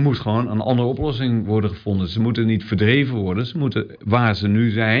 Dus er moet gewoon een andere oplossing worden gevonden. Ze moeten niet verdreven worden. Ze moeten, waar ze nu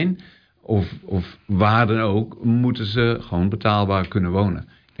zijn, of waar dan ook, moeten ze gewoon betaalbaar kunnen wonen.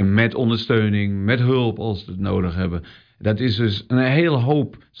 En met ondersteuning, met hulp als ze het nodig hebben. Dat is dus een hele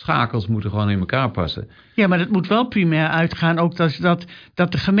hoop schakels moeten gewoon in elkaar passen. Ja, maar dat moet wel primair uitgaan ook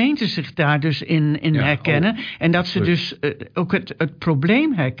dat de gemeenten zich daar dus in herkennen. En dat ze dus ook het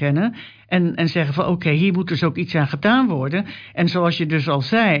probleem herkennen. En zeggen van oké, hier moet dus ook iets aan gedaan worden. En zoals je dus al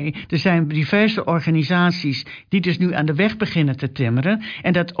zei, er zijn diverse organisaties die dus nu aan de weg beginnen te timmeren.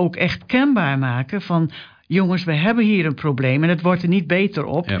 En dat ook echt kenbaar maken van jongens, we hebben hier een probleem en het wordt er niet beter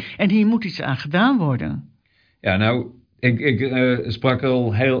op. Ja. En hier moet iets aan gedaan worden. Ja, nou, ik sprak er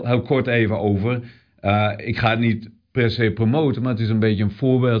al heel kort even over. Ik ga het niet per se promoten, maar het is een beetje een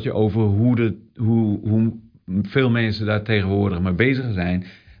voorbeeldje over hoe veel mensen daar tegenwoordig mee bezig zijn.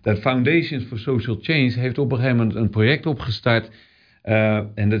 Dat Foundations for Social Change heeft op een gegeven moment een project opgestart.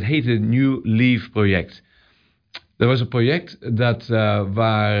 En dat heet het New Leaf project. Dat was een project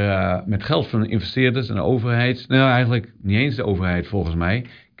waar met geld van investeerders en de overheid, nou eigenlijk niet eens de overheid volgens mij,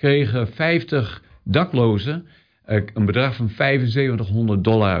 kregen 50 daklozen een bedrag van $7500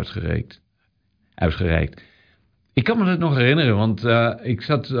 uitgereikt. Ik kan me dat nog herinneren, want ik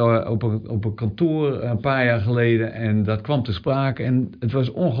zat op een kantoor een paar jaar geleden en dat kwam te sprake. En het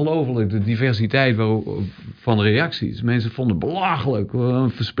was ongelooflijk, de diversiteit van de reacties. Mensen vonden het belachelijk,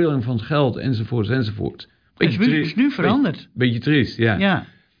 een verspilling van het geld, enzovoort. Het is nu veranderd. Beetje triest, ja.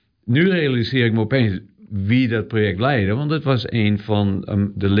 Nu realiseer ik me opeens wie dat project leidde, want het was een van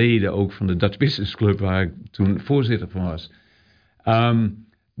de leden ook van de Dutch Business Club, waar ik toen voorzitter van was.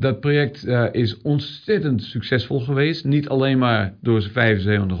 Dat project is ontzettend succesvol geweest. Niet alleen maar door ze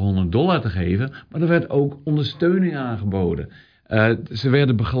 $7500 te geven, maar er werd ook ondersteuning aangeboden. Ze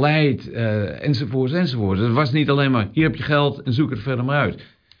werden begeleid, enzovoort. Het was niet alleen maar, hier heb je geld en zoek het verder maar uit.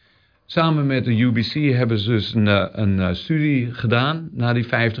 Samen met de UBC hebben ze dus een studie gedaan naar die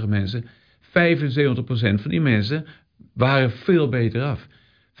 50 mensen. 75% van die mensen waren veel beter af.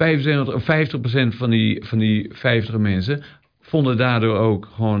 50% van die 50 mensen vonden daardoor ook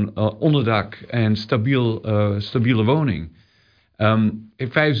gewoon onderdak en stabiele woning. $7500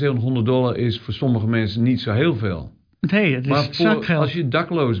 is voor sommige mensen niet zo heel veel. Nee, het is zakgeld. Als je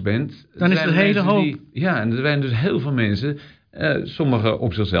dakloos bent... Dan is het een hele hoop. En er zijn dus heel veel mensen, sommigen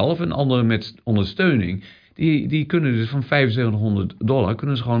op zichzelf en anderen met ondersteuning... Die kunnen dus van $7500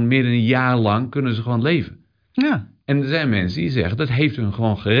 kunnen ze gewoon meer dan een jaar lang kunnen ze gewoon leven. Ja. En er zijn mensen die zeggen, dat heeft hun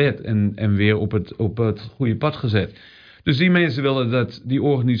gewoon gered en weer op het goede pad gezet. Dus die mensen willen die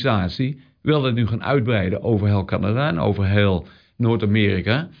organisatie wil dat nu gaan uitbreiden over heel Canada en over heel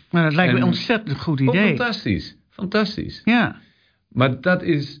Noord-Amerika. Maar dat lijkt me een ontzettend goed idee. Fantastisch. Ja. Maar dat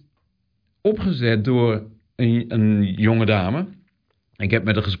is opgezet door een jonge dame. Ik heb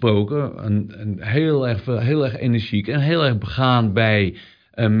met haar gesproken, een heel erg energiek en heel erg begaan bij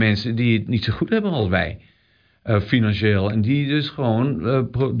mensen die het niet zo goed hebben als wij. Financieel. En die dus gewoon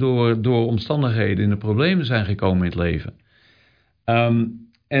door omstandigheden in de problemen zijn gekomen in het leven.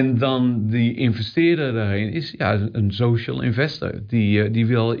 En dan die investeerder daarin is een social investor. Die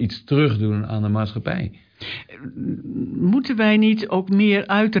wil iets terugdoen aan de maatschappij. Moeten wij niet ook meer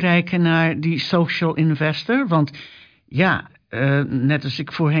uitreiken naar die social investor? Want net als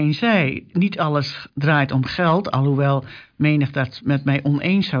ik voorheen zei, niet alles draait om geld, alhoewel menig dat met mij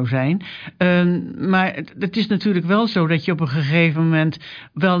oneens zou zijn. Maar het is natuurlijk wel zo dat je op een gegeven moment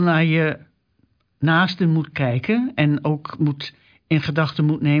wel naar je naasten moet kijken en ook in gedachten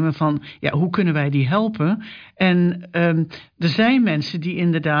moet nemen van, hoe kunnen wij die helpen? En er zijn mensen die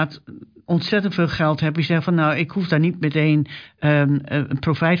inderdaad ontzettend veel geld hebben. Die zeggen van, ik hoef daar niet meteen een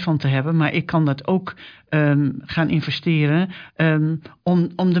profijt van te hebben, maar ik kan dat ook gaan investeren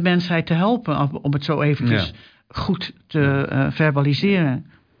om de mensheid te helpen, om het zo eventjes goed te verbaliseren.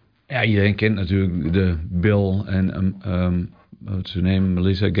 Ja, iedereen kent natuurlijk de Bill en wat is zijn naam?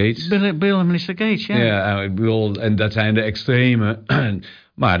 Melissa Gates. Bill en Melissa Gates, ja. Ja, ik bedoel, en dat zijn de extreme.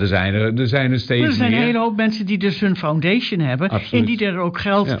 Maar er zijn er steeds meer. Er zijn een hele hoop mensen die dus hun foundation hebben. Absoluut. En die er ook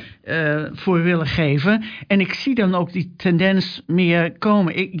geld voor willen geven. En ik zie dan ook die tendens meer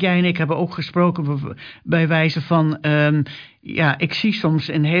komen. Jij en ik hebben ook gesproken bij wijze van... ik zie soms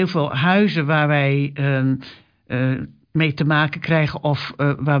in heel veel huizen waar wij... mee te maken krijgen of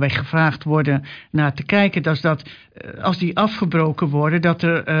waar wij gevraagd worden naar te kijken, dat als die afgebroken worden, dat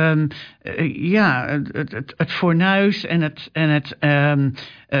er het fornuis en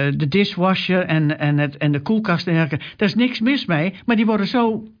de dishwasher en de koelkast en dergelijke, daar is niks mis mee, maar die worden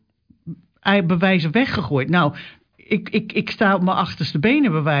zo bewijzen weggegooid. Nou, ik sta op mijn achterste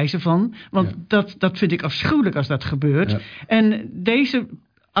benen bewijzen van, want dat vind ik afschuwelijk als dat gebeurt. Ja. En deze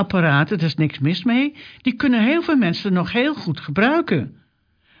apparaten, er is niks mis mee, die kunnen heel veel mensen nog heel goed gebruiken.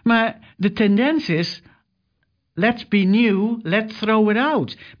 Maar de tendens is, let's be new, let's throw it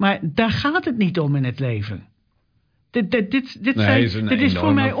out. Maar daar gaat het niet om in het leven. Dit is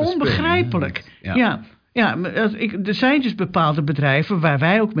voor mij onbegrijpelijk. Er zijn dus bepaalde bedrijven waar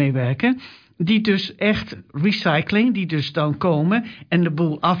wij ook mee werken, die dus echt recycling, die dus dan komen en de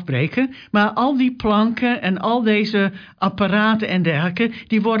boel afbreken. Maar al die planken en al deze apparaten en dergelijke,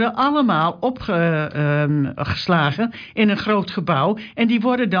 die worden allemaal opgeslagen in een groot gebouw. En die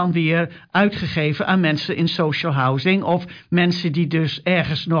worden dan weer uitgegeven aan mensen in social housing. Of mensen die dus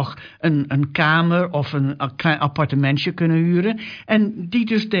ergens nog een kamer of een klein appartementje kunnen huren. En die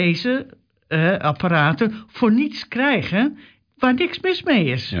dus deze apparaten voor niets krijgen, waar niks mis mee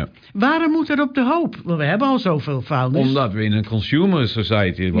is. Ja. Waarom moet er op de hoop? Want we hebben al zoveel vuilnis. Omdat we in een consumer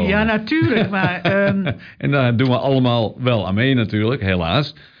society wonen. Ja, natuurlijk, maar... En daar doen we allemaal wel aan mee natuurlijk,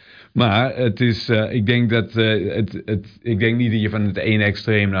 helaas. Maar het is, ik denk niet dat je van het ene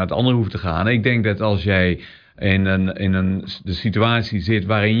extreem naar het andere hoeft te gaan. Ik denk dat als jij in de situatie zit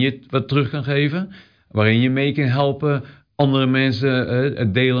waarin je wat terug kan geven, waarin je mee kan helpen, andere mensen,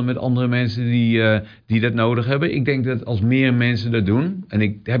 het delen met andere mensen die dat nodig hebben. Ik denk dat als meer mensen dat doen, en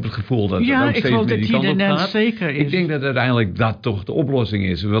ik heb het gevoel dat het ook steeds meer die kant op gaat. Zeker is. Ik denk dat uiteindelijk dat toch de oplossing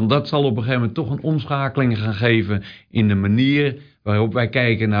is. Want dat zal op een gegeven moment toch een omschakeling gaan geven in de manier waarop wij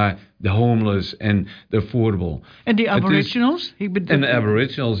kijken naar de homeless en de affordable. En die aboriginals? En de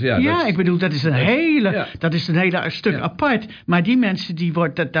aboriginals, ja. Ja, ik bedoel, dat is een hele stuk apart. Maar die mensen, die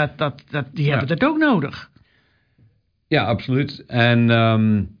hebben dat ook nodig. Ja, absoluut. En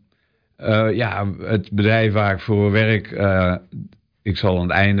het bedrijf waar ik voor werk, ik zal aan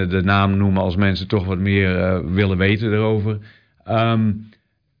het einde de naam noemen als mensen toch wat meer willen weten erover.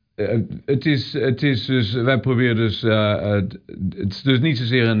 Het is dus, wij proberen dus, het is dus niet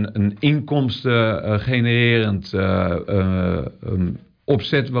zozeer een inkomsten genererend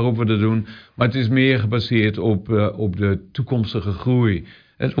opzet waarop we dat doen, maar het is meer gebaseerd op de toekomstige groei.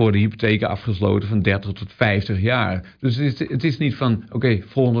 Het worden hypotheken afgesloten van 30 tot 50 jaar. Dus het is niet van, oké,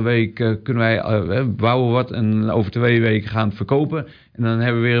 volgende week kunnen wij bouwen wat en over 2 weken gaan het verkopen en dan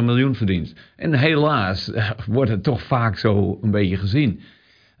hebben we weer 1 miljoen verdiend. En helaas wordt het toch vaak zo een beetje gezien.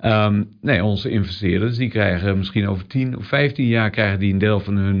 Nee, onze investeerders die krijgen misschien over 10 of 15 jaar krijgen die een deel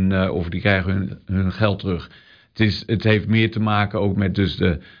van die krijgen hun geld terug. Het heeft meer te maken ook met dus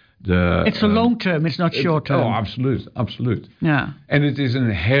It's a long term, it's not short term. Oh, absoluut. Ja. En het is een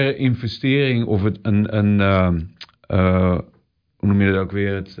herinvestering of hoe noem je dat ook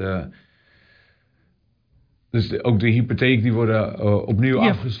weer? Dus ook de hypotheek die worden opnieuw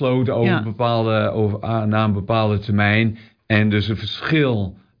afgesloten na een bepaalde termijn. En dus een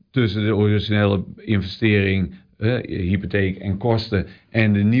verschil tussen de originele investering, hypotheek en kosten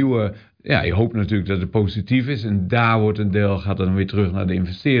en de nieuwe. Ja, je hoopt natuurlijk dat het positief is. En daar wordt een deel, gaat dan weer terug naar de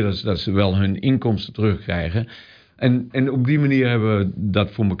investeerders. Dat ze wel hun inkomsten terugkrijgen. En op die manier hebben we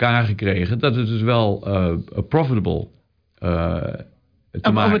dat voor elkaar gekregen. Dat het dus wel profitable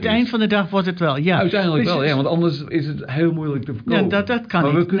te maken op het eind van de dag wordt het wel, ja. Uiteindelijk wel, ja. Want anders is het heel moeilijk te verkopen. Ja, dat kan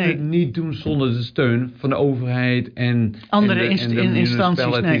maar niet. we kunnen het niet doen zonder de steun van de overheid en andere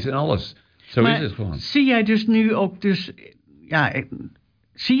instanties en alles. Zo is het gewoon. Zie jij dus nu ook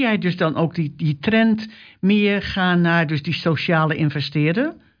zie jij dus dan ook die trend meer gaan naar dus die sociale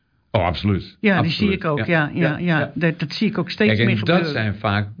investeerder? Oh, absoluut. Ja, absoluut. Die zie ik ook. Ja. Dat zie ik ook steeds meer gebeuren. Dat zijn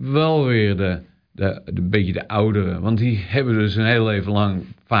vaak wel weer een beetje de ouderen. Want die hebben dus een heel leven lang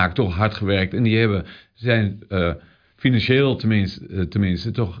vaak toch hard gewerkt. En die zijn financieel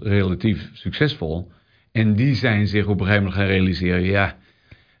tenminste toch relatief succesvol. En die zijn zich op een gegeven moment gaan realiseren, ja,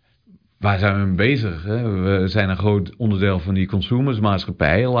 waar zijn we mee bezig? Hè? We zijn een groot onderdeel van die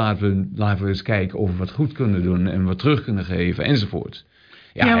consumersmaatschappij. Laten we eens kijken of we wat goed kunnen doen en wat terug kunnen geven enzovoort.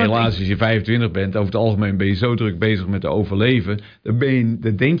 Ja, helaas als je 25 bent, over het algemeen ben je zo druk bezig met te overleven.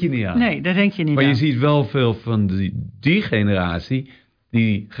 Daar denk je niet aan. Nee, daar denk je niet maar aan. Maar je ziet wel veel van die generatie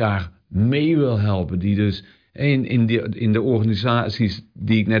die graag mee wil helpen. Die dus in de organisaties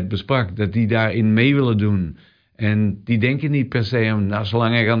die ik net besprak, dat die daarin mee willen doen. En die denken niet per se aan, nou,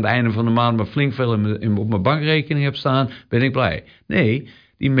 zolang ik aan het einde van de maand maar flink veel op mijn bankrekening heb staan, ben ik blij. Nee,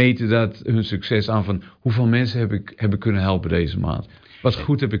 die meten dat hun succes aan van hoeveel mensen heb ik kunnen helpen deze maand. Wat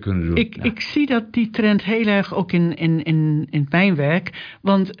goed heb ik kunnen doen. Ik zie dat die trend heel erg ook in mijn werk.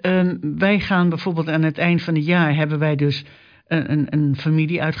 Want wij gaan bijvoorbeeld aan het eind van het jaar hebben wij dus een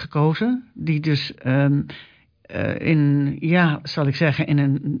familie uitgekozen. Die dus in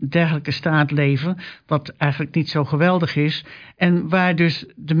een dergelijke staat leven. Wat eigenlijk niet zo geweldig is. En waar dus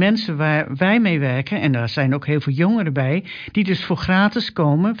de mensen waar wij mee werken, en daar zijn ook heel veel jongeren bij, die dus voor gratis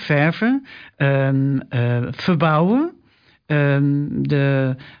komen, verven, verbouwen.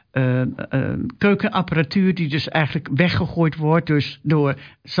 De keukenapparatuur die dus eigenlijk weggegooid wordt. Dus door,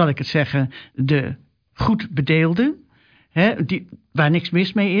 zal ik het zeggen, de goed bedeelden. Waar niks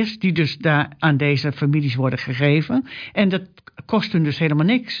mis mee is. Die dus daar aan deze families worden gegeven. En dat kost hun dus helemaal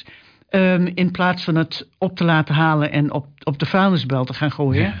niks. In plaats van het op te laten halen en op de vuilnisbelt te gaan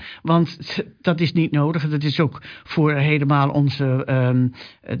gooien. Ja. Want dat is niet nodig. Dat is ook voor helemaal onze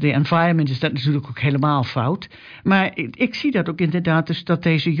de environment is dat natuurlijk ook helemaal fout. Maar ik zie dat ook inderdaad dus dat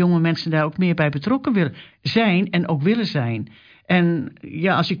deze jonge mensen daar ook meer bij betrokken willen zijn en ook willen zijn. En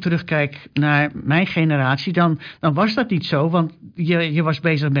ja, als ik terugkijk naar mijn generatie, dan was dat niet zo. Want je was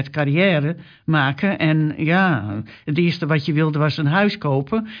bezig met carrière maken. En ja, het eerste wat je wilde was een huis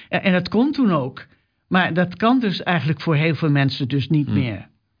kopen. En dat kon toen ook. Maar dat kan dus eigenlijk voor heel veel mensen dus niet meer.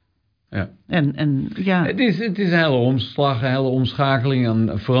 Ja. En ja. Het is een hele omslag, een hele omschakeling,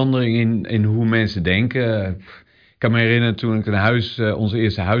 een verandering in hoe mensen denken. Ik kan me herinneren toen ik ons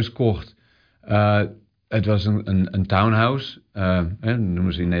eerste huis kocht. Het was een townhouse.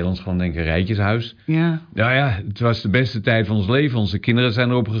 Noemen ze in Nederlands gewoon denk ik een rijtjeshuis. Ja. Nou ja, het was de beste tijd van ons leven. Onze kinderen zijn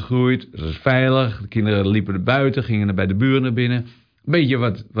erop gegroeid. Het was veilig. De kinderen liepen er buiten, gingen er bij de buren naar binnen. Een beetje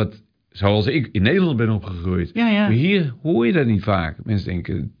wat zoals ik in Nederland ben opgegroeid. Ja. Maar hier hoor je dat niet vaak. Mensen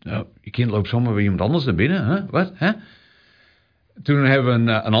denken, nou, je kind loopt zomaar bij iemand anders naar binnen. Huh? Wat? Huh? Toen hebben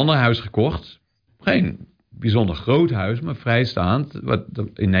we een ander huis gekocht. Geen bijzonder groot huis, maar vrijstaand.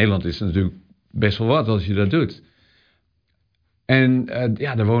 In Nederland is het natuurlijk best wel wat als je dat doet. En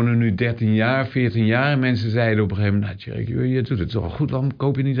daar wonen nu 13 jaar, 14 jaar. En mensen zeiden op een gegeven moment, nou Tjerk, je doet het toch goed, waarom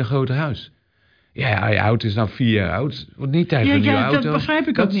koop je niet een groot huis? Ja, je auto is nou 4 jaar oud. Wordt niet tijd voor een nieuwe auto. Ja, dat begrijp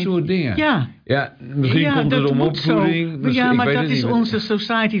ik ook niet. Dat soort dingen. Ja, misschien komt het om opvoeding. Maar dat is onze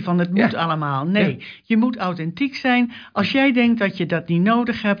society van het moet allemaal. Nee, je moet authentiek zijn. Als jij denkt dat je dat niet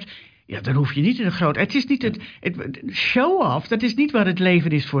nodig hebt, ja, dan hoef je niet in een groot. Het is niet het show-off. Dat is niet waar het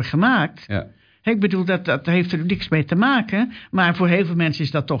leven is voor gemaakt. Ja. Ik bedoel, dat heeft er niks mee te maken. Maar voor heel veel mensen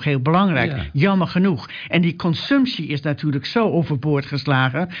is dat toch heel belangrijk. Ja. Jammer genoeg. En die consumptie is natuurlijk zo overboord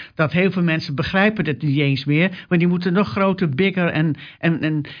geslagen... dat heel veel mensen begrijpen het niet eens meer. Maar die moeten nog groter, bigger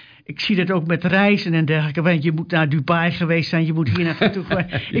en ik zie dat ook met reizen en dergelijke. Want je moet naar Dubai geweest zijn. Je moet hier naartoe.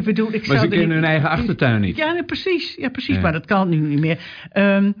 Ik bedoel, maar ze kennen hun eigen achtertuin niet. Ja, nee, precies. Ja, precies. Ja. Maar dat kan nu niet meer.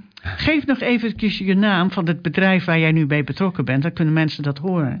 Geef nog eventjes je naam van het bedrijf waar jij nu bij betrokken bent. Dan kunnen mensen dat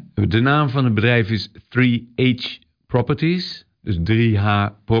horen. De naam van het bedrijf is 3H Properties. Dus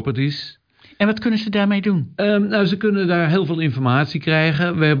 3H Properties. En wat kunnen ze daarmee doen? Nou, ze kunnen daar heel veel informatie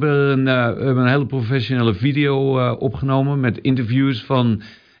krijgen. We hebben een hele professionele video opgenomen met interviews van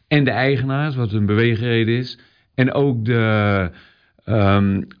en de eigenaars, wat hun beweegreden is. En ook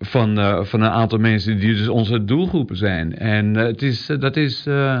van een aantal mensen die dus onze doelgroepen zijn. En dat is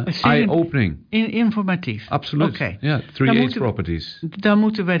eye-opening. Informatief. Absoluut. Okay. Ja, 3H Properties. Dan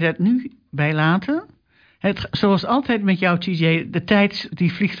moeten wij dat nu bij laten. Zoals altijd met jou, TJ, de tijd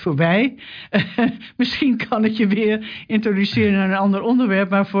die vliegt voorbij. Misschien kan ik je weer introduceren naar een ander onderwerp.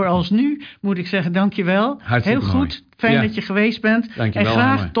 Maar vooralsnu moet ik zeggen, dankjewel. Hartstikke heel goed. Mooi. Fijn dat je geweest bent. Dankjewel, en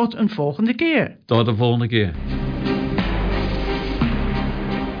graag Hammer. tot een volgende keer. Tot de volgende keer.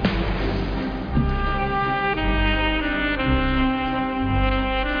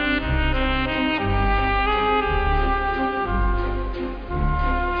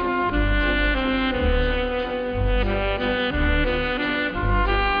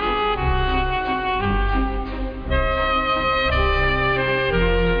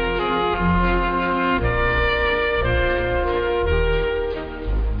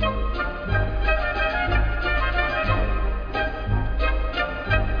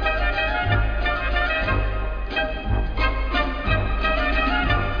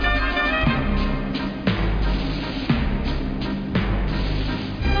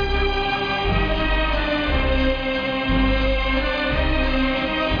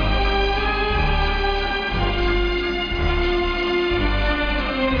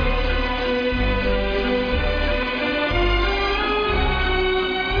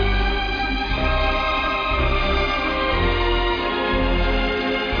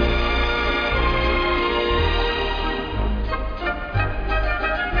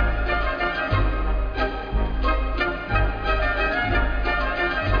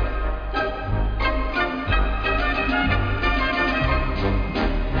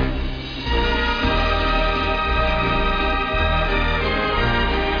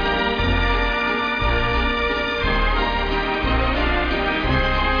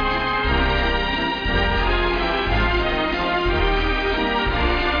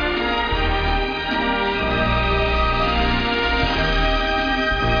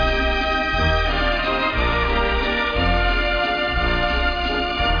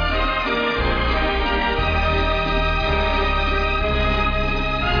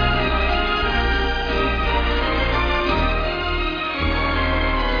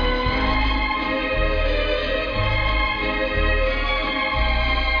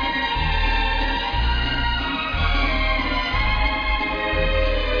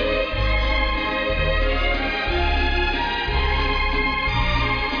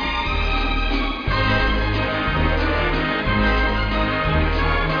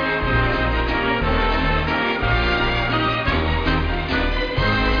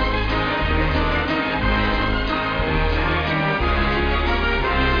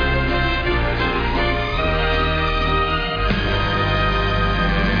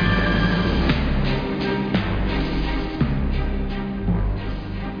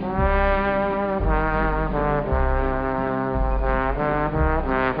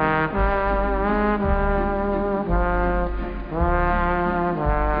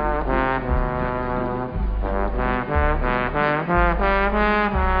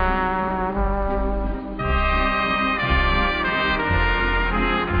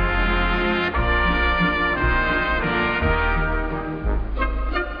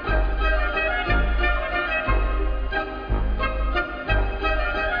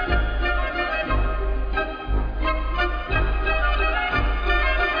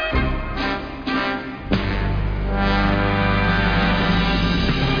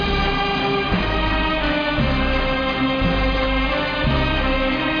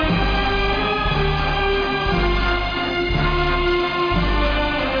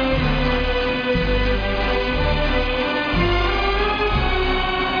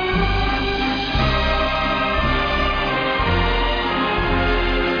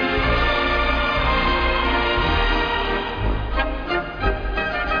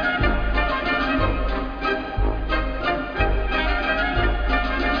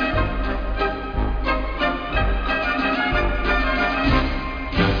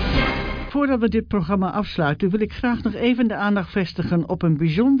 Voordat we dit programma afsluiten wil ik graag nog even de aandacht vestigen op een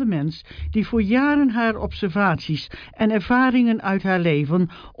bijzonder mens die voor jaren haar observaties en ervaringen uit haar leven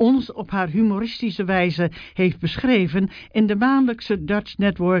ons op haar humoristische wijze heeft beschreven in de maandelijkse Dutch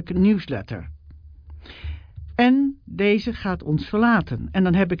Network Newsletter. En deze gaat ons verlaten. En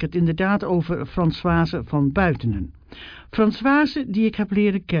dan heb ik het inderdaad over Françoise van Buitenen. Françoise die ik heb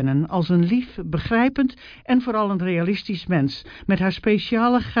leren kennen als een lief, begrijpend en vooral een realistisch mens met haar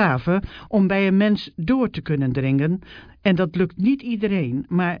speciale gave om bij een mens door te kunnen dringen. En dat lukt niet iedereen,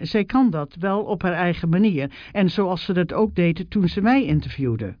 maar zij kan dat wel op haar eigen manier en zoals ze dat ook deed toen ze mij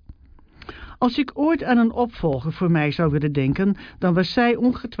interviewde. Als ik ooit aan een opvolger voor mij zou willen denken, dan was zij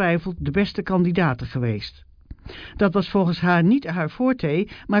ongetwijfeld de beste kandidaat geweest. Dat was volgens haar niet haar forte,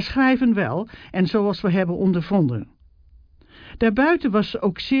 maar schrijven wel, en zoals we hebben ondervonden. Daarbuiten was ze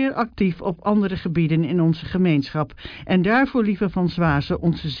ook zeer actief op andere gebieden in onze gemeenschap, en daarvoor, lieve Françoise,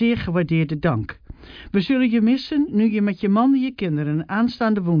 onze zeer gewaardeerde dank. We zullen je missen nu je met je man en je kinderen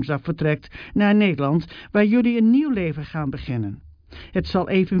aanstaande woensdag vertrekt naar Nederland, waar jullie een nieuw leven gaan beginnen. Het zal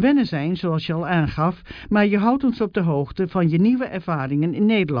even wennen zijn, zoals je al aangaf, maar je houdt ons op de hoogte van je nieuwe ervaringen in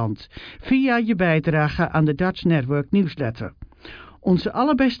Nederland, via je bijdrage aan de Dutch Network Newsletter. Onze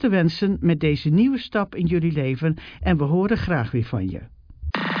allerbeste wensen met deze nieuwe stap in jullie leven en we horen graag weer van je.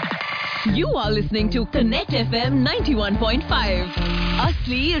 You are listening to Connect FM 91.5,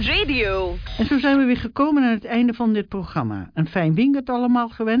 Asli Radio. En zo zijn we weer gekomen aan het einde van dit programma. Een fijn weekend allemaal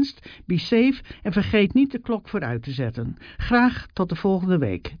gewenst, be safe en vergeet niet de klok vooruit te zetten. Graag tot de volgende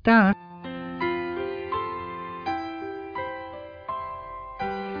week. Dag.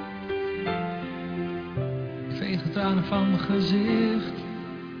 Ik veeg de tranen van mijn gezicht.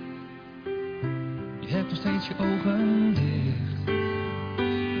 Je hebt nog steeds je ogen dicht.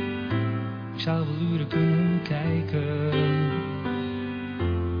 Ik zou wel uren kunnen kijken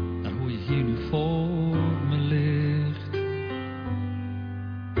naar hoe je hier nu voor me ligt.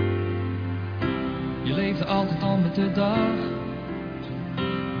 Je leefde altijd al met de dag,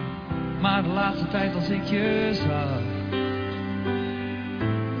 maar de laatste tijd als ik je zag,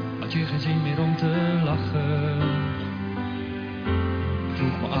 had je geen zin meer om te lachen. Ik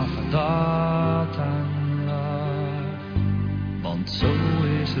vroeg me af waar dat aan lag, want zo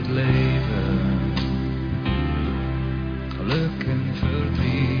is het leven. Geluk en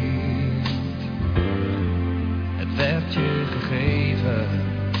verdriet, het werd je gegeven,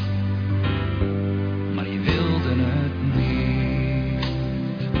 maar je wilde het niet.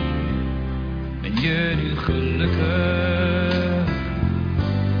 Ben je nu gelukkig,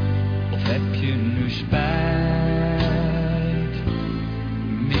 of heb je nu spijt?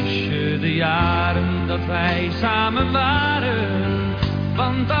 Mis je de jaren dat wij samen waren?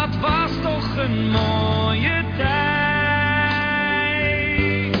 Want dat was toch een mooie tijd.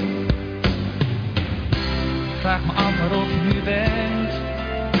 Vraag me af waarop je nu bent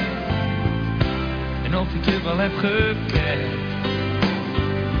en of ik je wel heb gekend.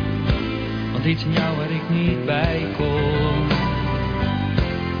 Want iets in jou waar ik niet bij kon,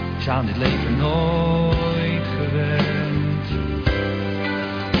 is aan dit leven nooit gewend.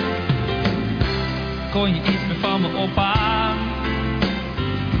 Kon je iets meer van me opaan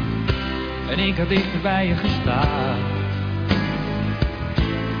en ik had dichter bij je gestaan,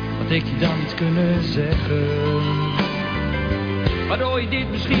 had ik je dan iets kunnen zeggen, waardoor je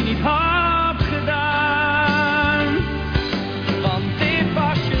dit misschien niet had gedaan.